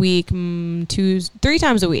twice a week, 3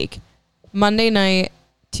 times a week, Monday night,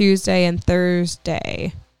 Tuesday and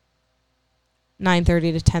Thursday,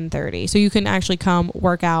 9:30 to 10:30. So you can actually come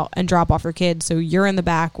work out and drop off your kids. So you're in the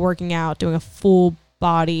back working out, doing a full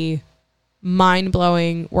body,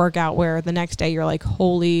 mind-blowing workout where the next day you're like,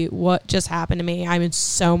 holy, what just happened to me? I'm in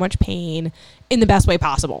so much pain in the best way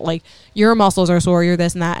possible. Like, your muscles are sore, you're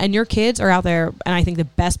this and that. And your kids are out there, and I think the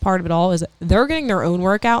best part of it all is they're getting their own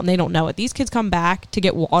workout and they don't know it. These kids come back to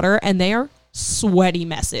get water and they are sweaty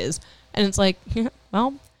messes. And it's like,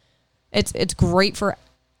 well, it's great for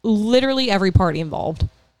literally every party involved.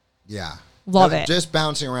 Yeah. Love it. Just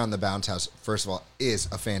bouncing around the bounce house, first of all, is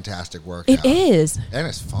a fantastic workout. It is. And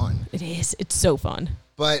it's fun. It is. It's so fun.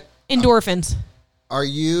 But endorphins. Are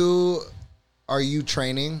you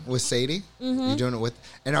training with Sadie? Mm-hmm. You doing it with,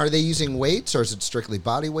 and are they using weights or is it strictly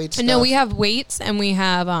body weight stuff? No, we have weights and we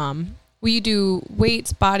have we do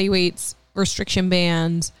weights, body weights, restriction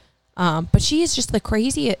bands. But she is just the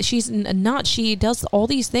craziest. She's not. She does all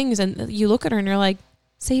these things, and you look at her and you're like,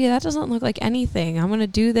 Sadie, that doesn't look like anything. I'm going to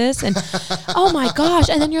do this. And oh my gosh.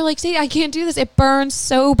 And then you're like, Sadie, I can't do this. It burns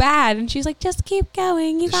so bad. And she's like, just keep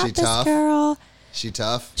going. You got this, tough? Girl. She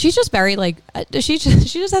tough? She's just very like she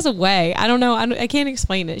just has a way. I don't know. I can't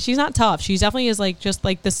explain it. She's not tough. She definitely is like just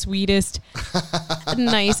like the sweetest,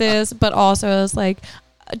 nicest, but also is like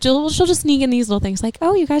she'll just sneak in these little things like,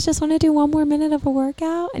 oh, you guys just want to do one more minute of a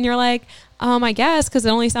workout, and you're like, I guess, because it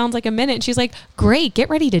only sounds like a minute. And she's like, great, get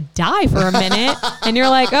ready to die for a minute. And you're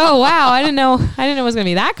like, oh wow, I didn't know it was gonna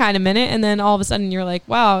be that kind of minute. And then all of a sudden you're like,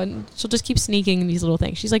 wow, and she'll just keep sneaking these little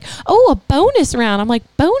things. She's like, oh, a bonus round. I'm like,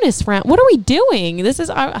 bonus round? What are we doing? This is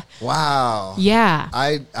wow. Yeah.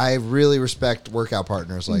 I really respect workout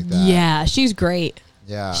partners like that. Yeah, she's great.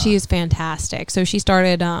 Yeah, she is fantastic. So she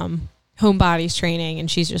started home bodies training, and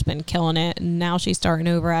she's just been killing it. And now she's starting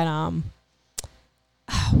over at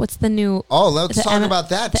what's the new? Oh, let's talk about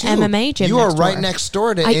that too. The MMA gym. You are right next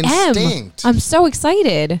door to Instinct. I'm so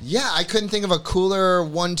excited. Yeah, I couldn't think of a cooler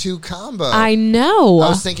 1-2 combo. I know. I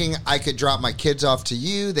was thinking I could drop my kids off to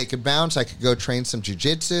you. They could bounce. I could go train some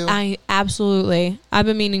jiu-jitsu. I've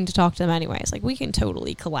been meaning to talk to them anyways. Like, we can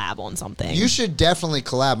totally collab on something. You should definitely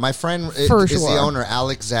collab. My friend is the owner,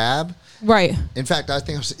 Alex Zab. Right. In fact, I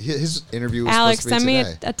think his interview was Alex, supposed to be send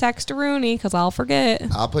today. me a text to Rooney, because I'll forget.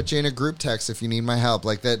 I'll put you in a group text if you need my help.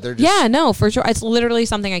 Like that, they're just... Yeah, no, for sure. It's literally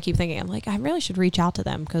something I keep thinking. I'm like, I really should reach out to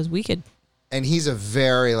them, because we could... And he's a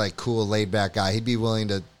very like cool, laid back guy. He'd be willing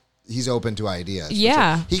to... He's open to ideas.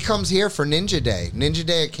 Yeah. Sure. He comes here for Ninja Day. Ninja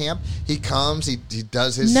Day at camp. He comes. He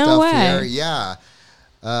does his No stuff way. here.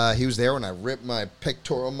 Yeah. He was there when I ripped my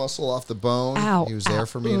pectoral muscle off the bone. Ow. He was there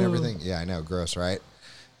for me and everything. Yeah, I know. Gross, right?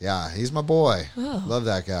 Yeah, he's my boy. Oh. Love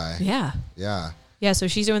that guy. Yeah. Yeah. Yeah, so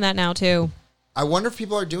she's doing that now, too. I wonder if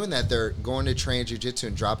people are doing that. They're going to train jiu-jitsu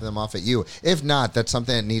and dropping them off at you. If not, that's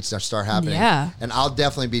something that needs to start happening. Yeah. And I'll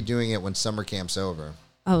definitely be doing it when summer camp's over.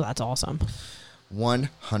 Oh, that's awesome.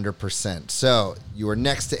 100%. So you are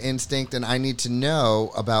next to Instinct, and I need to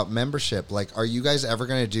know about membership. Like, are you guys ever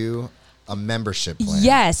going to do a membership plan?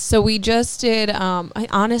 Yes. So we just did. No,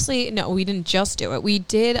 we didn't just do it. We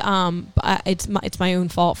did. It's my own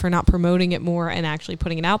fault for not promoting it more and actually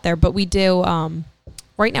putting it out there. But we do.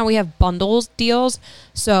 Right now we have bundles deals.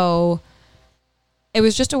 So it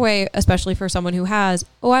was just a way, especially for someone who has,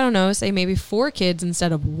 say maybe 4 kids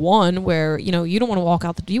instead of 1, where you don't want to walk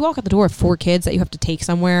out. You walk out the door with 4 kids that you have to take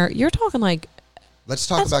somewhere. You're talking like. Let's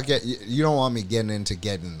talk about you don't want me getting in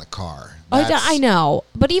the car. I know.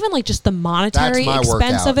 But even like just the monetary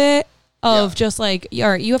expense of it, just like,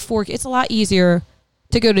 all right, you have 4 kids. It's a lot easier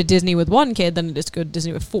to go to Disney with 1 kid than it is to go to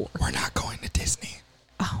Disney with 4. We're not going to Disney.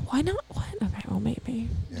 Oh, why not? What? Okay, well, maybe.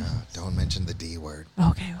 Yeah, don't mention the D word.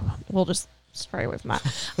 Okay, we'll just stray away from that.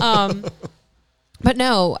 But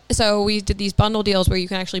no, so we did these bundle deals where you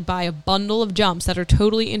can actually buy a bundle of jumps that are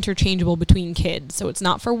totally interchangeable between kids. So it's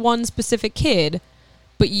not for one specific kid,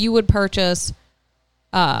 but you would purchase,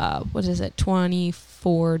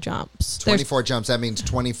 24 jumps. 24 jumps. That means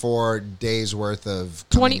 24 days worth of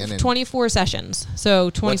 24 sessions.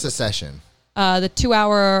 So What's a session? The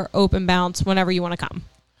 2-hour open bounce whenever you want to come.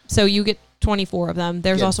 So you get 24 of them.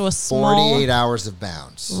 There's also a small 48 hours of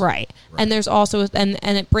bounce. Right. And there's also and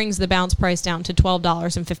it brings the bounce price down to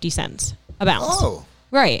 $12.50 a bounce. Oh.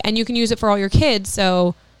 Right. And you can use it for all your kids.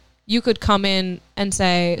 So you could come in and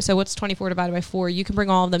say, so what's 24 divided by 4? You can bring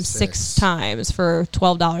all of them 6 times for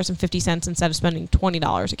 $12.50 instead of spending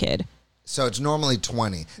 $20 a kid. So it's normally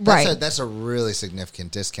 20. Right. That's a really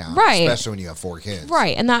significant discount. Right. Especially when you have 4 kids.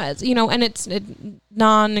 Right. And that, and it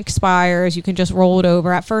non-expires. You can just roll it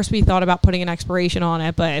over. At first we thought about putting an expiration on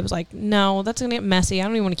it, but it was like, no, that's going to get messy. I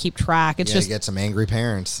don't even want to keep track. It's just get some angry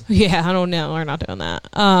parents. Yeah, I don't know. We're not doing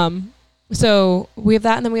that. So we have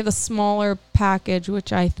that, and then we have the smaller package,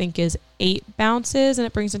 which I think is 8 bounces, and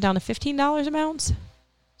it brings it down to $15 a bounce.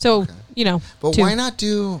 So, But why not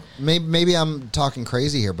do, maybe I'm talking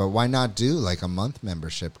crazy here, but why not do like a month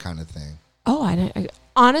membership kind of thing? Oh,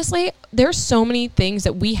 honestly, there's so many things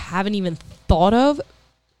that we haven't even thought of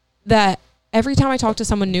that every time I talk to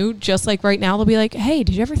someone new, just like right now, they'll be like, hey,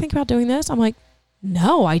 did you ever think about doing this? I'm like,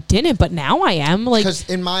 no, I didn't, but now I am. Like, because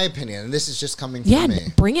in my opinion, and this is just coming from me.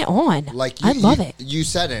 Bring it on. Like, I love it. You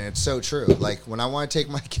said it, and it's so true. Like, when I want to take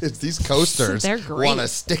my kids, these coasters They're great. want to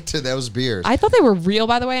stick to those beers. I thought they were real,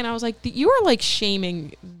 by the way, and I was like, you are like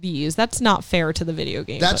shaming these. That's not fair to the video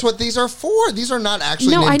game. That's what these are for. These are not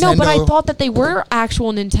actually No, Nintendo. I know, but I thought that they were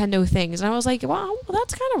actual Nintendo things, and I was like, wow, well,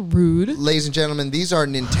 that's kind of rude. Ladies and gentlemen, these are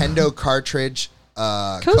Nintendo cartridge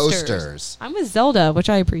coasters. I'm with Zelda, which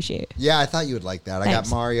I appreciate. Yeah, I thought you would like that. Thanks. I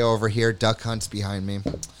got Mario over here. Duck Hunt's behind me.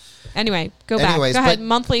 Anyway, go back. Go ahead.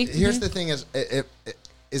 Monthly. Here's the thing: is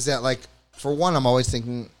that like, for one, I'm always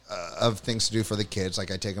thinking of things to do for the kids.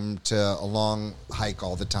 Like, I take them to a long hike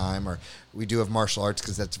all the time, or we do have martial arts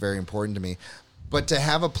because that's very important to me. But to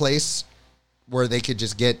have a place where they could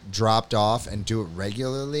just get dropped off and do it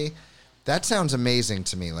regularly, that sounds amazing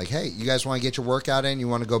to me. Like, hey, you guys want to get your workout in? You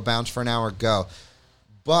want to go bounce for an hour? Go.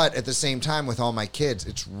 But at the same time, with all my kids,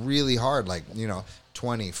 it's really hard. Like,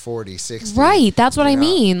 20, 40, 60. Right. That's what I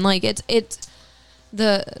mean. Like,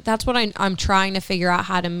 that's what I'm trying to figure out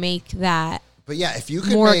how to make that. But yeah, if you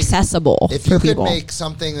could more accessible, if you could make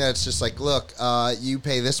something that's just like, look, you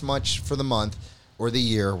pay this much for the month or the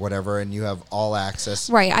year, or whatever, and you have all access.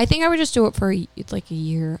 Right. I think I would just do it for like a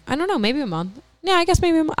year. I don't know, maybe a month. Yeah, I guess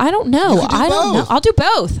maybe a month. I don't know. I don't know. I'll do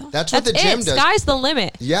both. That's what the gym does. Sky's the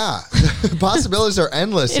limit. Yeah, possibilities are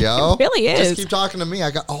endless, yo. It really is. Just keep talking to me.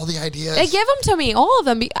 I got all the ideas. They give them to me, all of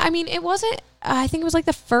them. I mean, it wasn't. I think it was like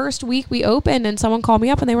the first week we opened, and someone called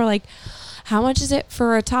me up, and they were like, how much is it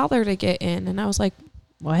for a toddler to get in? And I was like,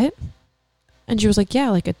 what? And she was like,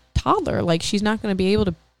 yeah, like a toddler. Like, she's not going to be able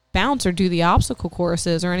to bounce or do the obstacle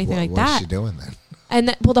courses or anything like that. What's she doing then? And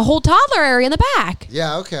the whole toddler area in the back.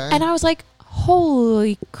 Yeah, okay. And I was like,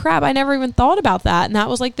 holy crap, I never even thought about that. And that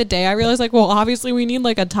was like the day I realized, like, well, obviously we need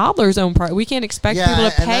like a toddler's own price. We can't expect people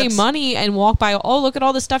to pay money and walk by, oh, look at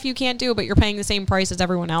all the stuff you can't do, but you're paying the same price as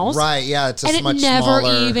everyone else. Right, yeah, it's much smaller. And it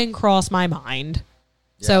never even crossed my mind.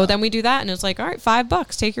 Yeah. So then we do that, and it's like, all right,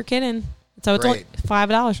 $5, take your kid in. So it's like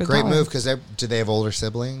 $5 for the Great move, because do they have older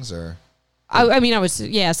siblings, or? I mean,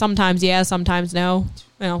 sometimes no.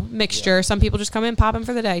 Mixture. Yeah. Some people just come in, pop in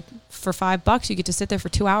for the day. For $5, you get to sit there for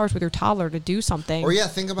 2 hours with your toddler to do something. Or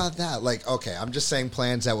think about that. Like, okay, I'm just saying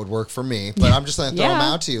plans that would work for me, but I'm just going to throw them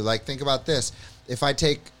out to you. Like, think about this. If I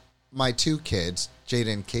take my two kids,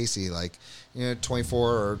 Jada and Casey, 24,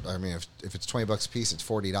 or I mean, if it's $20 a piece, it's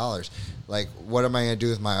 $40. Like, what am I going to do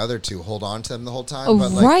with my other two? Hold on to them the whole time? Oh,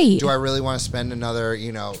 but right. Do I really want to spend another,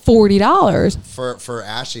 $40 for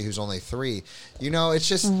Ashley, who's only 3? It's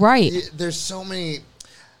just there's so many.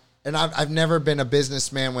 And I've never been a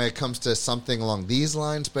businessman when it comes to something along these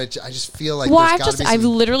lines, but I just feel like I've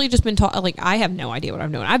literally just been taught, like, I have no idea what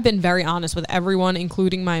I'm doing. I've been very honest with everyone,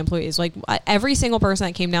 including my employees. Like, every single person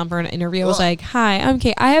that came down for an interview was like, hi, I'm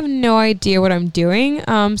Kate. I have no idea what I'm doing.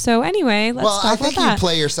 So anyway, let's talk about that. Well, I think you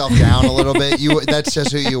play yourself down a little bit. That's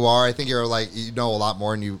just who you are. I think you're you know a lot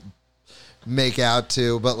more than you make out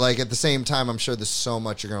to, but at the same time, I'm sure there's so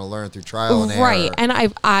much you're going to learn through trial and error. Right. And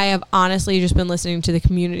I have honestly just been listening to the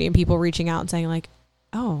community and people reaching out and saying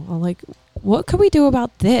what could we do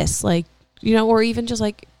about this? Or even just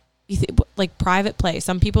private play.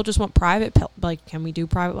 Some people just want private, can we do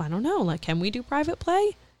private? I don't know. Can we do private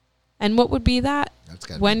play? And what would be that? That's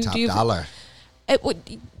got to be top dollar. It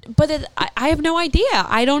would, but I have no idea.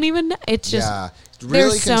 I don't even. It's just really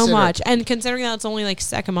there's so much, and considering that it's only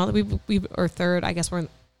second month, or third. I guess we're in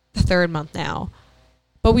the third month now,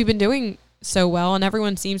 but we've been doing so well, and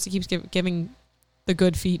everyone seems to keep giving the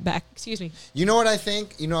good feedback. Excuse me. You know what I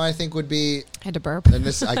think? I think would be. I had to burp, and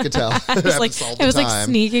this I could tell. It was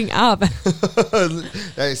sneaking up.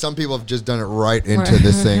 Hey, some people have just done it right into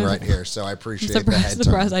this thing right here, so I appreciate the head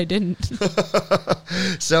surprised I didn't.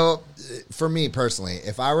 So, for me personally,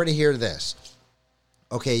 if I were to hear this,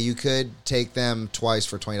 okay, you could take them twice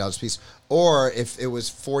for $20 a piece, or if it was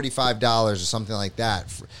 $45 or something like that,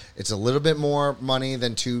 it's a little bit more money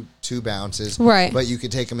than two bounces, right? But you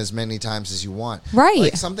could take them as many times as you want,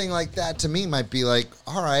 right? Something like that to me might be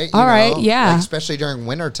all right, yeah, especially during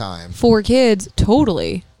winter time. 4 kids,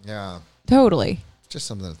 totally, yeah, totally. Just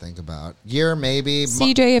something to think about. Year maybe.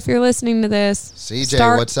 CJ, if you're listening to this,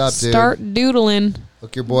 CJ, what's up, dude? Start doodling.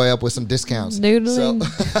 Hook your boy up with some discounts. Doodling.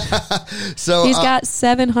 So he's got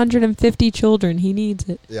 750 children. He needs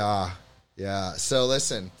it. Yeah. So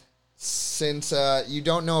listen, since you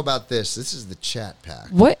don't know about this is the chat pack.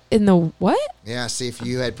 What in the what? Yeah. See, if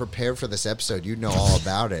you had prepared for this episode, you'd know all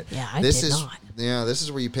about it. Yeah, I did not. Yeah, this is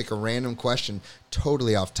where you pick a random question,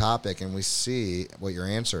 totally off topic, and we see what your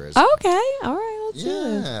answer is. Okay. All right. Let's do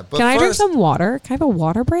it. Can I drink some water? Can I have a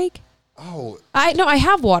water break? Oh. I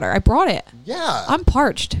have water. I brought it. Yeah. I'm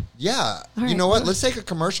parched. Yeah. You know what? Let's take a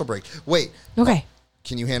commercial break. Wait. Okay.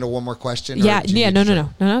 Can you handle one more question? Yeah. No,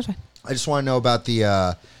 it's fine. I just want to know about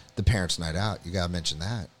the parents' night out. You got to mention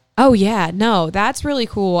that. Oh, yeah. No, that's really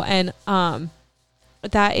cool. And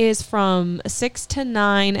that is from 6 to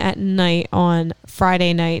 9 at night on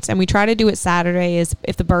Friday nights. And we try to do it Saturdays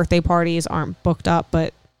if the birthday parties aren't booked up,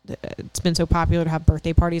 but it's been so popular to have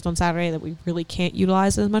birthday parties on Saturday that we really can't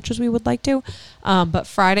utilize as much as we would like to. But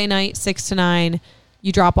Friday night, 6 to 9,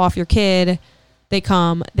 you drop off your kid. They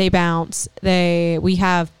come, they bounce. We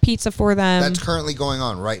have pizza for them. That's currently going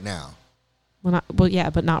on right now. Well,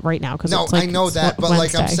 yeah, but not right now. No, I know that, but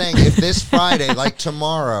Wednesday. I'm saying if this Friday,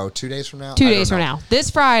 tomorrow, 2 days from now? 2 days from now.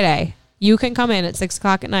 This Friday, You can come in at 6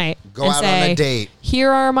 o'clock at night. Go out on a date.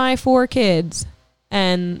 Here are my 4 kids.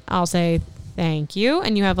 And I'll say, thank you.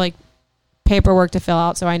 And you have like paperwork to fill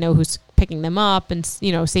out so I know who's picking them up and,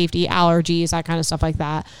 safety, allergies, that kind of stuff like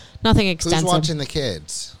that. Nothing extensive. Who's watching the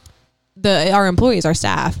kids? Our employees, our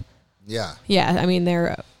staff. Yeah. Yeah. I mean,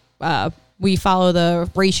 we follow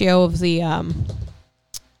the ratio of the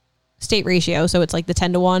state ratio. So it's like the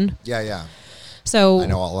 10-to-1. Yeah. So I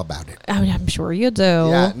know all about it. I'm sure you do.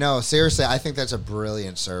 Yeah, no, seriously, I think that's a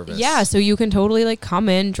brilliant service. Yeah, so you can totally like come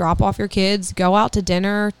in, drop off your kids, go out to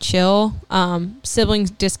dinner, chill. Siblings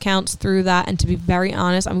discounts through that. And to be very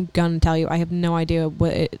honest, I'm gonna tell you, I have no idea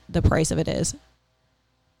what the price of it is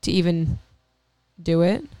to even do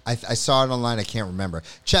it. I saw it online. I can't remember.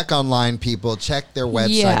 Check online, people. Check their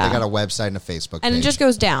website. Yeah. They got a website and a Facebook page. And it just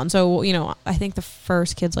goes down. So I think the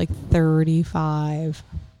first kid's like $35.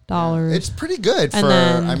 It's pretty good and for,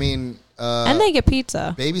 then, and they get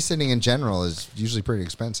pizza. Babysitting in general is usually pretty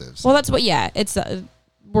expensive. So. Well, that's what, it's,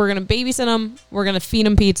 we're going to babysit them, we're going to feed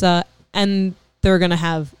them pizza, and they're going to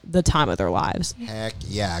have the time of their lives. Heck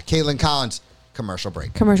yeah. Caitlyn Collins, commercial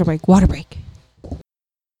break. Water break.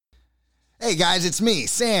 Hey guys, it's me,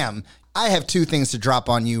 Sam. I have 2 things to drop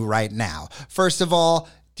on you right now. First of all,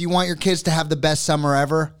 do you want your kids to have the best summer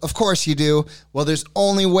ever? Of course you do. Well, there's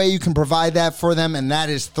only way you can provide that for them, and that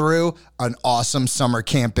is through an awesome summer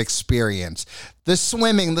camp experience. The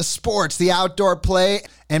swimming, the sports, the outdoor play,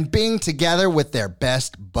 and being together with their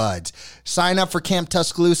best buds. Sign up for Camp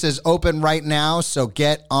Tuscaloosa is open right now, so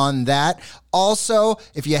get on that. Also,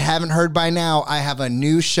 if you haven't heard by now, I have a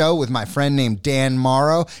new show with my friend named Dan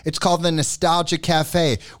Morrow. It's called The Nostalgia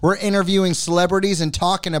Cafe. We're interviewing celebrities and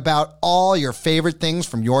talking about all your favorite things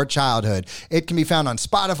from your childhood. It can be found on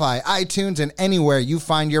Spotify, iTunes, and anywhere you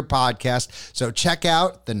find your podcast. So check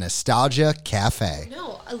out The Nostalgia Cafe.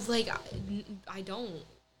 No, I don't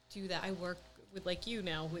do that. I work with you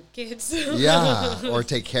now with kids. Yeah, or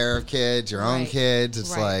take care of kids, your own Right. kids.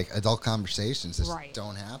 It's Right. like adult conversations just Right.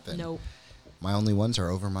 don't happen. Nope. My only ones are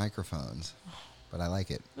over microphones, but I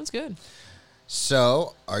like it. That's good.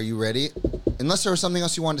 So, are you ready? Unless there was something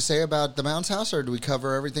else you wanted to say about the bounce house, or do we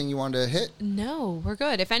cover everything you wanted to hit? No, we're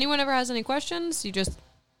good. If anyone ever has any questions, you just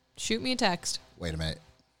shoot me a text. Wait a minute.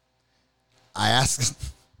 I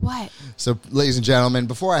asked... What? So, ladies and gentlemen,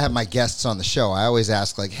 before I have my guests on the show, I always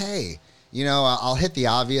ask, hey, I'll hit the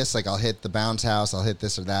obvious, I'll hit the bounce house, I'll hit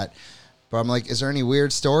this or that. But I'm like, is there any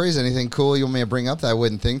weird stories, anything cool you want me to bring up that I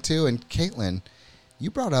wouldn't think to? And Caitlyn, you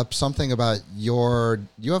brought up something about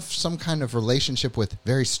you have some kind of relationship with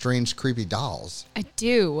very strange, creepy dolls. I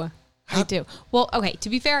do. I do. Well, okay, to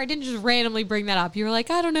be fair, I didn't just randomly bring that up. You were like,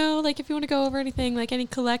 I don't know, if you want to go over anything, any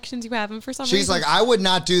collections you have. And for some reason... She's like, I would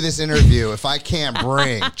not do this interview if I can't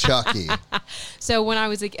bring Chucky. So when I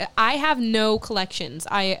was I have no collections.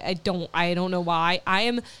 I don't know why. I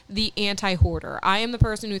am the anti-hoarder. I am the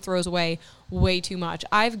person who throws away way too much.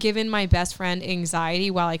 I've given my best friend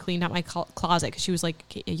anxiety while I cleaned out my closet because she was like,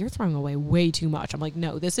 you're throwing away way too much. I'm like,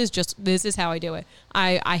 no, this is how I do it.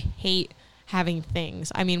 I hate having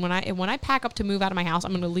things. I mean, when I pack up to move out of my house,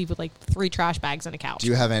 I'm going to leave with 3 trash bags and a couch. Do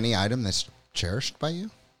you have any item that's cherished by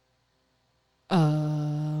you?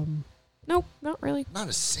 Nope, not really. Not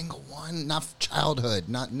a single one. Not childhood.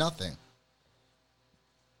 Nothing.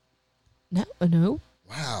 No.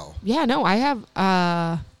 Wow. Yeah, no, I have.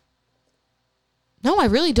 No, I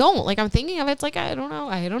really don't. I'm thinking of it. It's I don't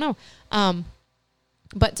know.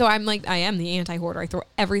 But so I'm I am the anti-hoarder. I throw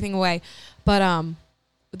everything away. But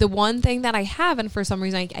the one thing that I have, and for some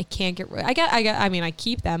reason I can't get rid. I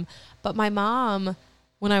keep them. But my mom,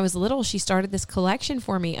 when I was little, she started this collection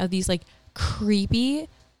for me of these creepy,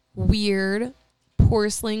 weird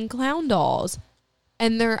porcelain clown dolls.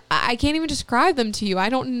 And I can't even describe them to you. I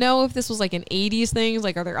don't know if this was an 80s thing.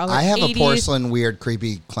 Are there other 80s? I have a porcelain, weird,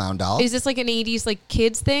 creepy clown doll. Is this an 80s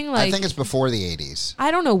kids thing? I think it's before the 80s. I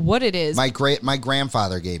don't know what it is. My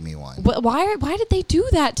grandfather gave me one. But why did they do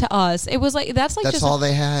that to us? It was that's just all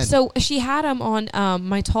they had. So she had them on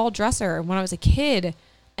my tall dresser when I was a kid,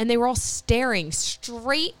 and they were all staring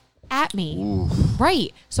straight at me. Ooh.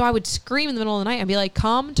 Right. So I would scream in the middle of the night and be like,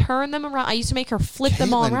 come turn them around. I used to make her flip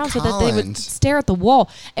them all around so that they would stare at the wall.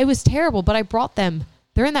 It was terrible, but I brought them.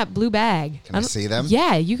 They're in that blue bag. Can I see them?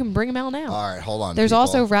 Yeah, you can bring them out now. All right, hold on. There's people.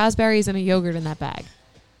 also raspberries and a yogurt in that bag.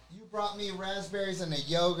 You brought me raspberries and a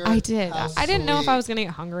yogurt. I did. How I didn't know if sweet. I was going to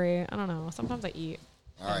get hungry. I don't know. Sometimes I eat.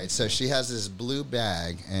 All right, so she has this blue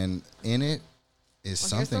bag, and in it is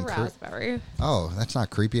something. Here's the raspberry. Oh, that's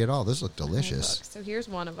not creepy at all. Those look delicious. Look, so here's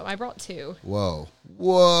one of them. I brought 2. Whoa.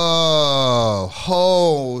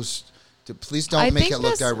 Hose. Please don't I make think it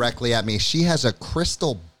look this- directly at me. She has a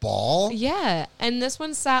crystal ball. Yeah, and this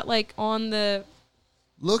one sat like on the.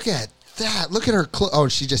 Look at that. Look at her. Oh,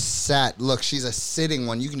 she just sat. Look, she's a sitting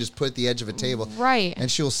one. You can just put at the edge of a table. Right.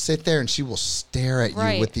 And she will sit there and she will stare at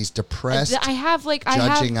Right. you with these depressed, I have like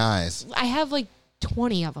judging eyes. I have like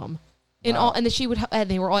 20 of them. In Wow. all, and then she would, and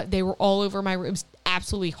they were all over my room. It was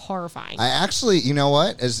absolutely horrifying. I actually, you know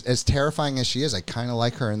what? As terrifying as she is, I kind of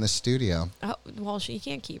like her in the studio. Oh, well, you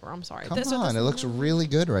can't keep her. I'm sorry. Come on, it looks really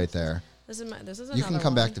good right there. This is You can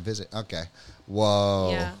come back to visit. Okay.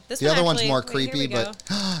 Whoa. Yeah. This the one other one's actually- more wait, here creepy, we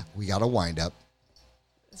but we got to wind up.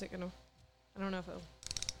 Is it gonna? I don't know if it'll.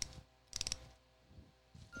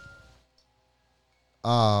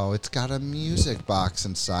 Oh, it's got a music box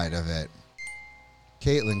inside of it.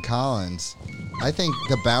 Caitlyn Collins. I think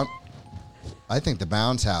the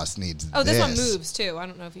Bounce House needs Oh, this one this. moves too. I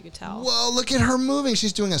don't know if you could tell. Whoa, look at her moving.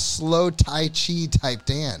 She's doing a slow Tai Chi type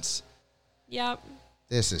dance. Yep.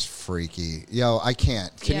 This is freaky. Yo, I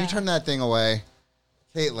can't. Can you Yeah. turn that thing away?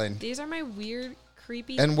 Caitlyn. These are my weird,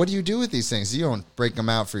 creepy. And what do you do with these things? You don't break them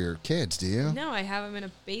out for your kids, do you? No, I have them in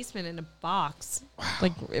a basement in a box,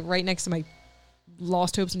 like right next to my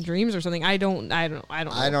Lost Hopes and Dreams or something. I don't know.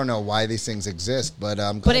 I don't know why these things exist, but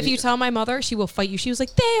But if you tell my mother, she will fight you. She was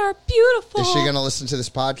like, "They are beautiful." is she going to listen to this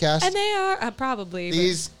podcast? And they are probably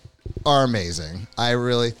These are amazing. I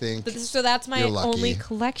really think so that's my you're lucky only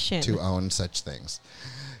collection. to own such things.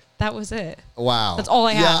 That was it. Wow. That's all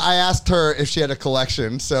I have. Yeah, I asked her if she had a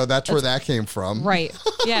collection, so that's where that came from. Right.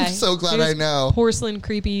 Yeah. I'm so glad There's I know. Porcelain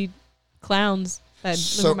creepy clowns that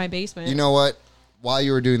live in my basement. You know what? While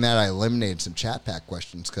you were doing that, I eliminated some chat pack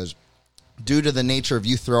questions because due to the nature of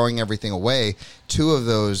you throwing everything away, two of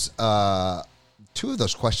those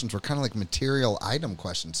questions were kind of like material item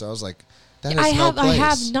questions. So I was like, that is no place. I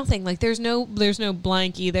have nothing. Like there's no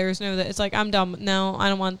blankie. There's no that. It's like I'm done. No, I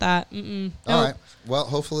don't want that. Mm-mm. All Nope. right. Well,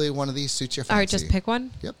 hopefully one of these suits your fancy. All right, just pick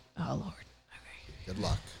one. Yep. Oh Lord. Okay. Good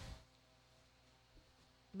luck.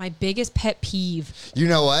 My biggest pet peeve. You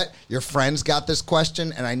know what? Your friends got this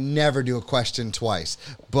question, and I never do a question twice.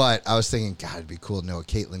 But I was thinking, God, it'd be cool to know what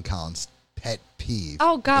Caitlyn Collins' pet peeve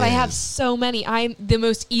Oh God, I have is. so many. I'm the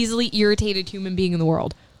most easily irritated human being in the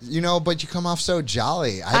world. You know, but you come off so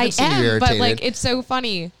jolly. I haven't seen you am, irritated. but like it's so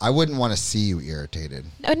funny. I wouldn't want to see you irritated.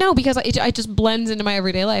 No, because it just blends into my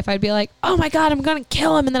everyday life. I'd be like, "Oh my God, I'm gonna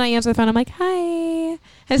kill him," and then I answer the phone. I'm like, "Hi."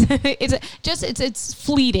 It's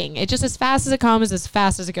fleeting. It just as fast as it comes, as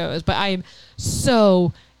fast as it goes. But I am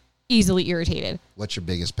so easily irritated. What's your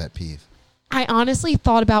biggest pet peeve? I honestly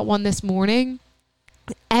thought about one this morning.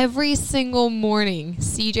 Every single morning,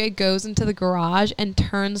 CJ goes into the garage and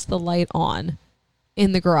turns the light on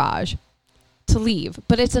in the garage to leave,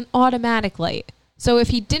 but it's an automatic light. So if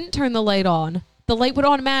he didn't turn the light on, the light would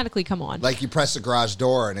automatically come on. Like you press the garage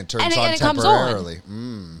door and it turns And on it comes on. temporarily.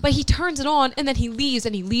 But he turns it on and then he leaves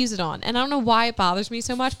it on. And I don't know why it bothers me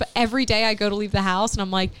so much, but every day I go to leave the house and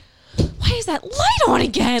I'm like, why is that light on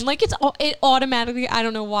again? Like it automatically, I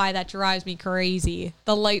don't know why that drives me crazy.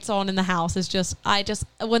 The lights on in the house is just,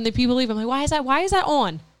 when the people leave, I'm like, why is that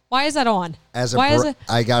on? Why is that on?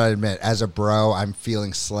 I gotta admit, as a bro, I'm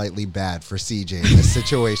feeling slightly bad for CJ in this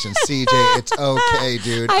situation. CJ, it's okay,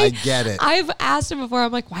 dude. I get it. I've asked him before.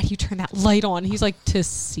 I'm like, why do you turn that light on? He's like, to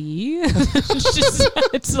see.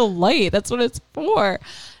 It's a light. That's what it's for.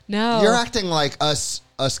 No, You're acting like us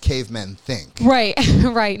cavemen think. right,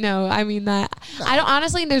 right. No, I mean that. No. I don't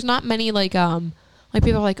honestly. There's not many like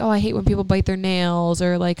people are like, oh, I hate when people bite their nails,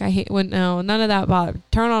 or like I hate when none of that bother.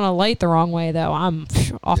 Turn on a light the wrong way though, I'm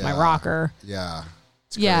off my rocker. Yeah.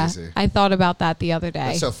 It's Yeah, crazy. I thought about that the other day.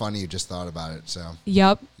 That's so funny you just thought about it. So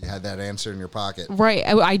Yep. you had that answer in your pocket. Right.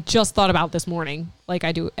 I just thought about this morning, like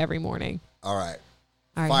I do every morning. All right.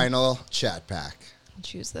 All right. Final chat pack. I'll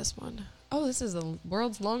choose this one. Oh, this is the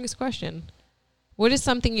world's longest question. What is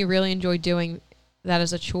something you really enjoy doing that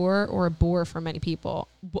is a chore or a bore for many people?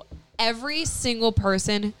 Every single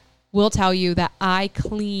person will tell you that I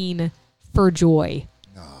clean for joy.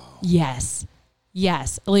 No. Yes.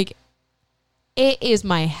 Yes. Like, it is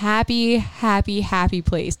my happy, happy, happy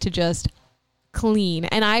place to just clean.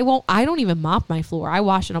 And I don't even mop my floor. I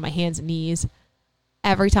wash it on my hands and knees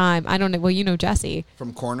every time. I don't know. Well, you know Jesse.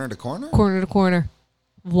 From corner to corner? Corner to corner.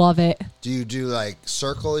 Love it. Do you do like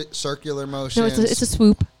circular motions? No, it's a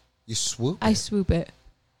swoop. You swoop? I swoop it.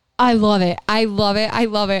 I love it. I love it. I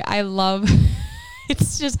love it. I love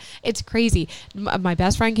it's crazy. My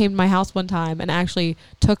best friend came to my house one time and actually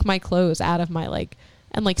took my clothes out of my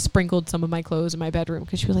and sprinkled some of my clothes in my bedroom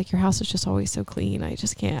because she was like, your house is just always so clean. I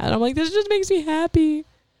just can't. And I'm like, this just makes me happy.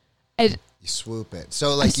 You swoop it.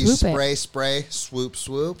 So like you spray,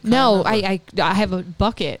 swoop. No, I have a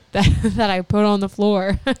bucket that I put on the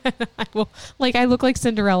floor. I look like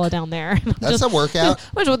Cinderella down there. That's a workout.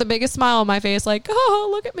 Just with the biggest smile on my face, like, oh,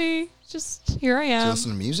 look at me. Just here I am. Do you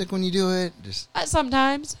listen to music when you do it? Just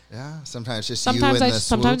sometimes. Yeah, sometimes just sometimes you and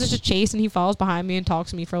sometimes it's just Chase, and he follows behind me and talks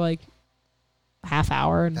to me for like half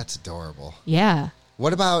hour. And that's adorable. Yeah.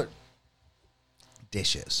 What about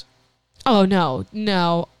dishes? Oh,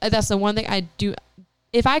 no. That's the one thing I do.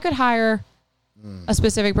 If I could hire a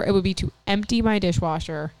specific, it would be to empty my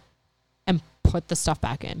dishwasher and put the stuff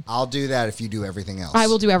back in. I'll do that if you do everything else. I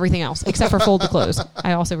will do everything else except for fold the clothes.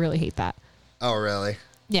 I also really hate that. Oh, really?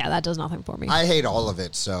 Yeah, that does nothing for me. I hate all of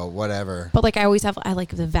it, so whatever. But like I like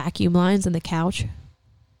the vacuum lines in the couch.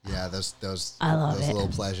 Yeah, those I love those it. little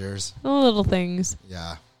pleasures. The little things.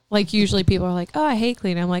 Yeah. Like usually people are like, oh, I hate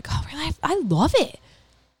cleaning. I'm like, oh, really? I love it.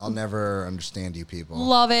 I'll never understand you people.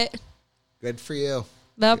 Love it. Good for you.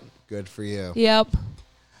 Yep. Good for you. Yep.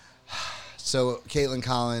 So, Caitlyn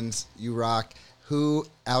Collins, you rock. Who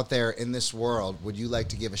out there in this world would you like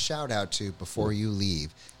to give a shout out to before you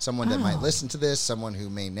leave? Someone that might listen to this, someone who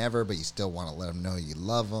may never, but you still want to let them know you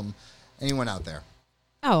love them. Anyone out there?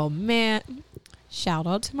 Oh, man. Shout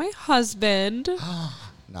out to my husband.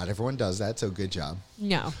 Not everyone does that, so good job.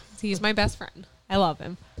 No, he's my best friend. I love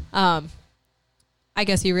him. I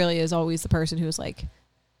guess he really is always the person who's like,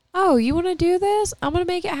 oh, you want to do this? I'm going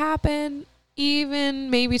to make it happen. Even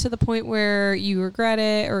maybe to the point where you regret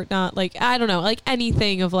it or not. Like, I don't know, like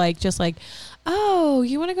anything of like, just like, oh,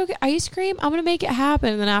 you want to go get ice cream? I'm going to make it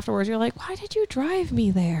happen. And then afterwards you're like, why did you drive me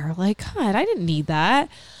there? Like, God, I didn't need that.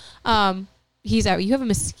 He's out. You have a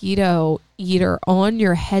mosquito eater on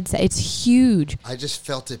your headset. It's huge. I just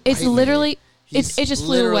felt it. It's literally... It just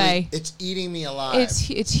flew away. It's eating me alive. It's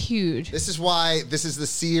huge. This is why this is the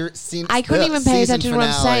scene. I couldn't even pay attention to what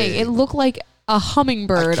I'm saying. It looked like a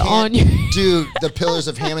hummingbird on you. Dude, the Pillars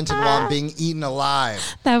of Hammonton while I'm being eaten alive.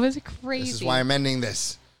 That was crazy. This is why I'm ending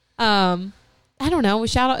this. I don't know.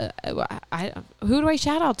 Shout out. Who do I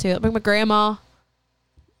shout out to? Like my grandma.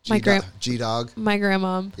 G-Dog. My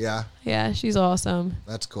grandma. Yeah. Yeah, she's awesome.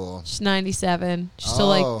 That's cool. She's 97. She still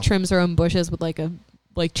like trims her own bushes with like a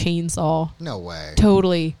chainsaw. No way.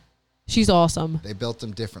 Totally. She's awesome. They built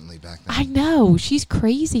them differently back then. I know. She's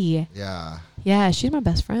crazy. Yeah. Yeah, she's my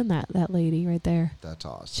best friend, that lady right there. That's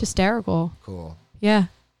awesome. She's hysterical. Cool. Yeah.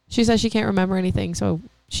 She says she can't remember anything, so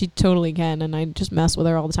she totally can, and I just mess with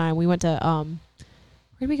her all the time. We went to, where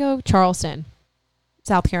did we go? Charleston,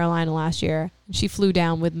 South Carolina last year. And she flew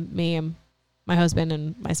down with me and my husband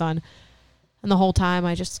and my son. And the whole time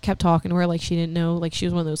I just kept talking to her like she didn't know, like she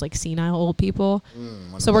was one of those like senile old people.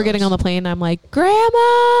 So we're getting on the plane and I'm like,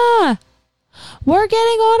 Grandma, we're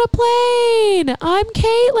getting on a plane. I'm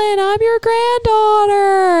Caitlyn. I'm your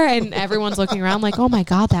granddaughter. And everyone's looking around like, oh my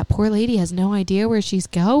God, that poor lady has no idea where she's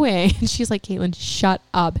going. And she's like, Caitlyn, shut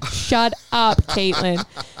up. Shut up, Caitlyn.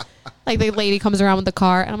 Like the lady comes around with the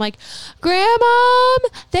car and I'm like, Grandma,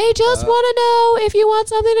 they just want to know if you want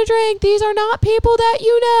something to drink. These are not people that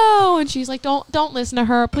you know. And she's like, don't listen to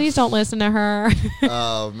her. Please don't listen to her.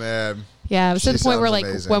 Oh, man. Yeah, it was to the point where like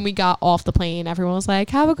amazing. When we got off the plane, everyone was like,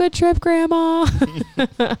 have a good trip, Grandma.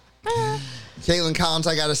 Caitlyn Collins,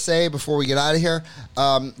 I got to say before we get out of here,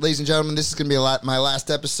 ladies and gentlemen, this is going to be my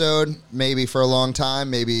last episode, maybe for a long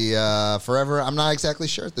time, maybe forever. I'm not exactly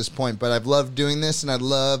sure at this point, but I've loved doing this, and I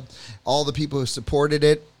love all the people who supported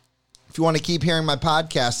it. If you want to keep hearing my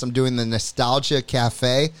podcast, I'm doing the Nostalgia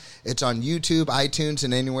Cafe. It's on YouTube, iTunes,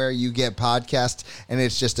 and anywhere you get podcasts, and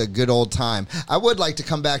it's just a good old time. I would like to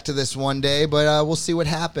come back to this one day, but we'll see what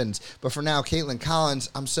happens. But for now, Caitlyn Collins,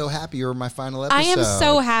 I'm so happy you're my final episode. I am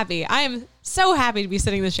so happy. I am so happy to be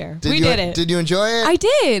sitting in this chair. We did it. Did you enjoy it? I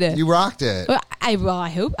did. You rocked it. I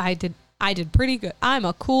hope I did. I did pretty good. I'm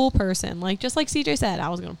a cool person. Like, just like CJ said, I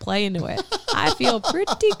was going to play into it. I feel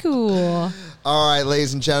pretty cool. All right,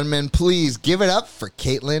 ladies and gentlemen, please give it up for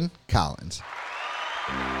Caitlyn Collins.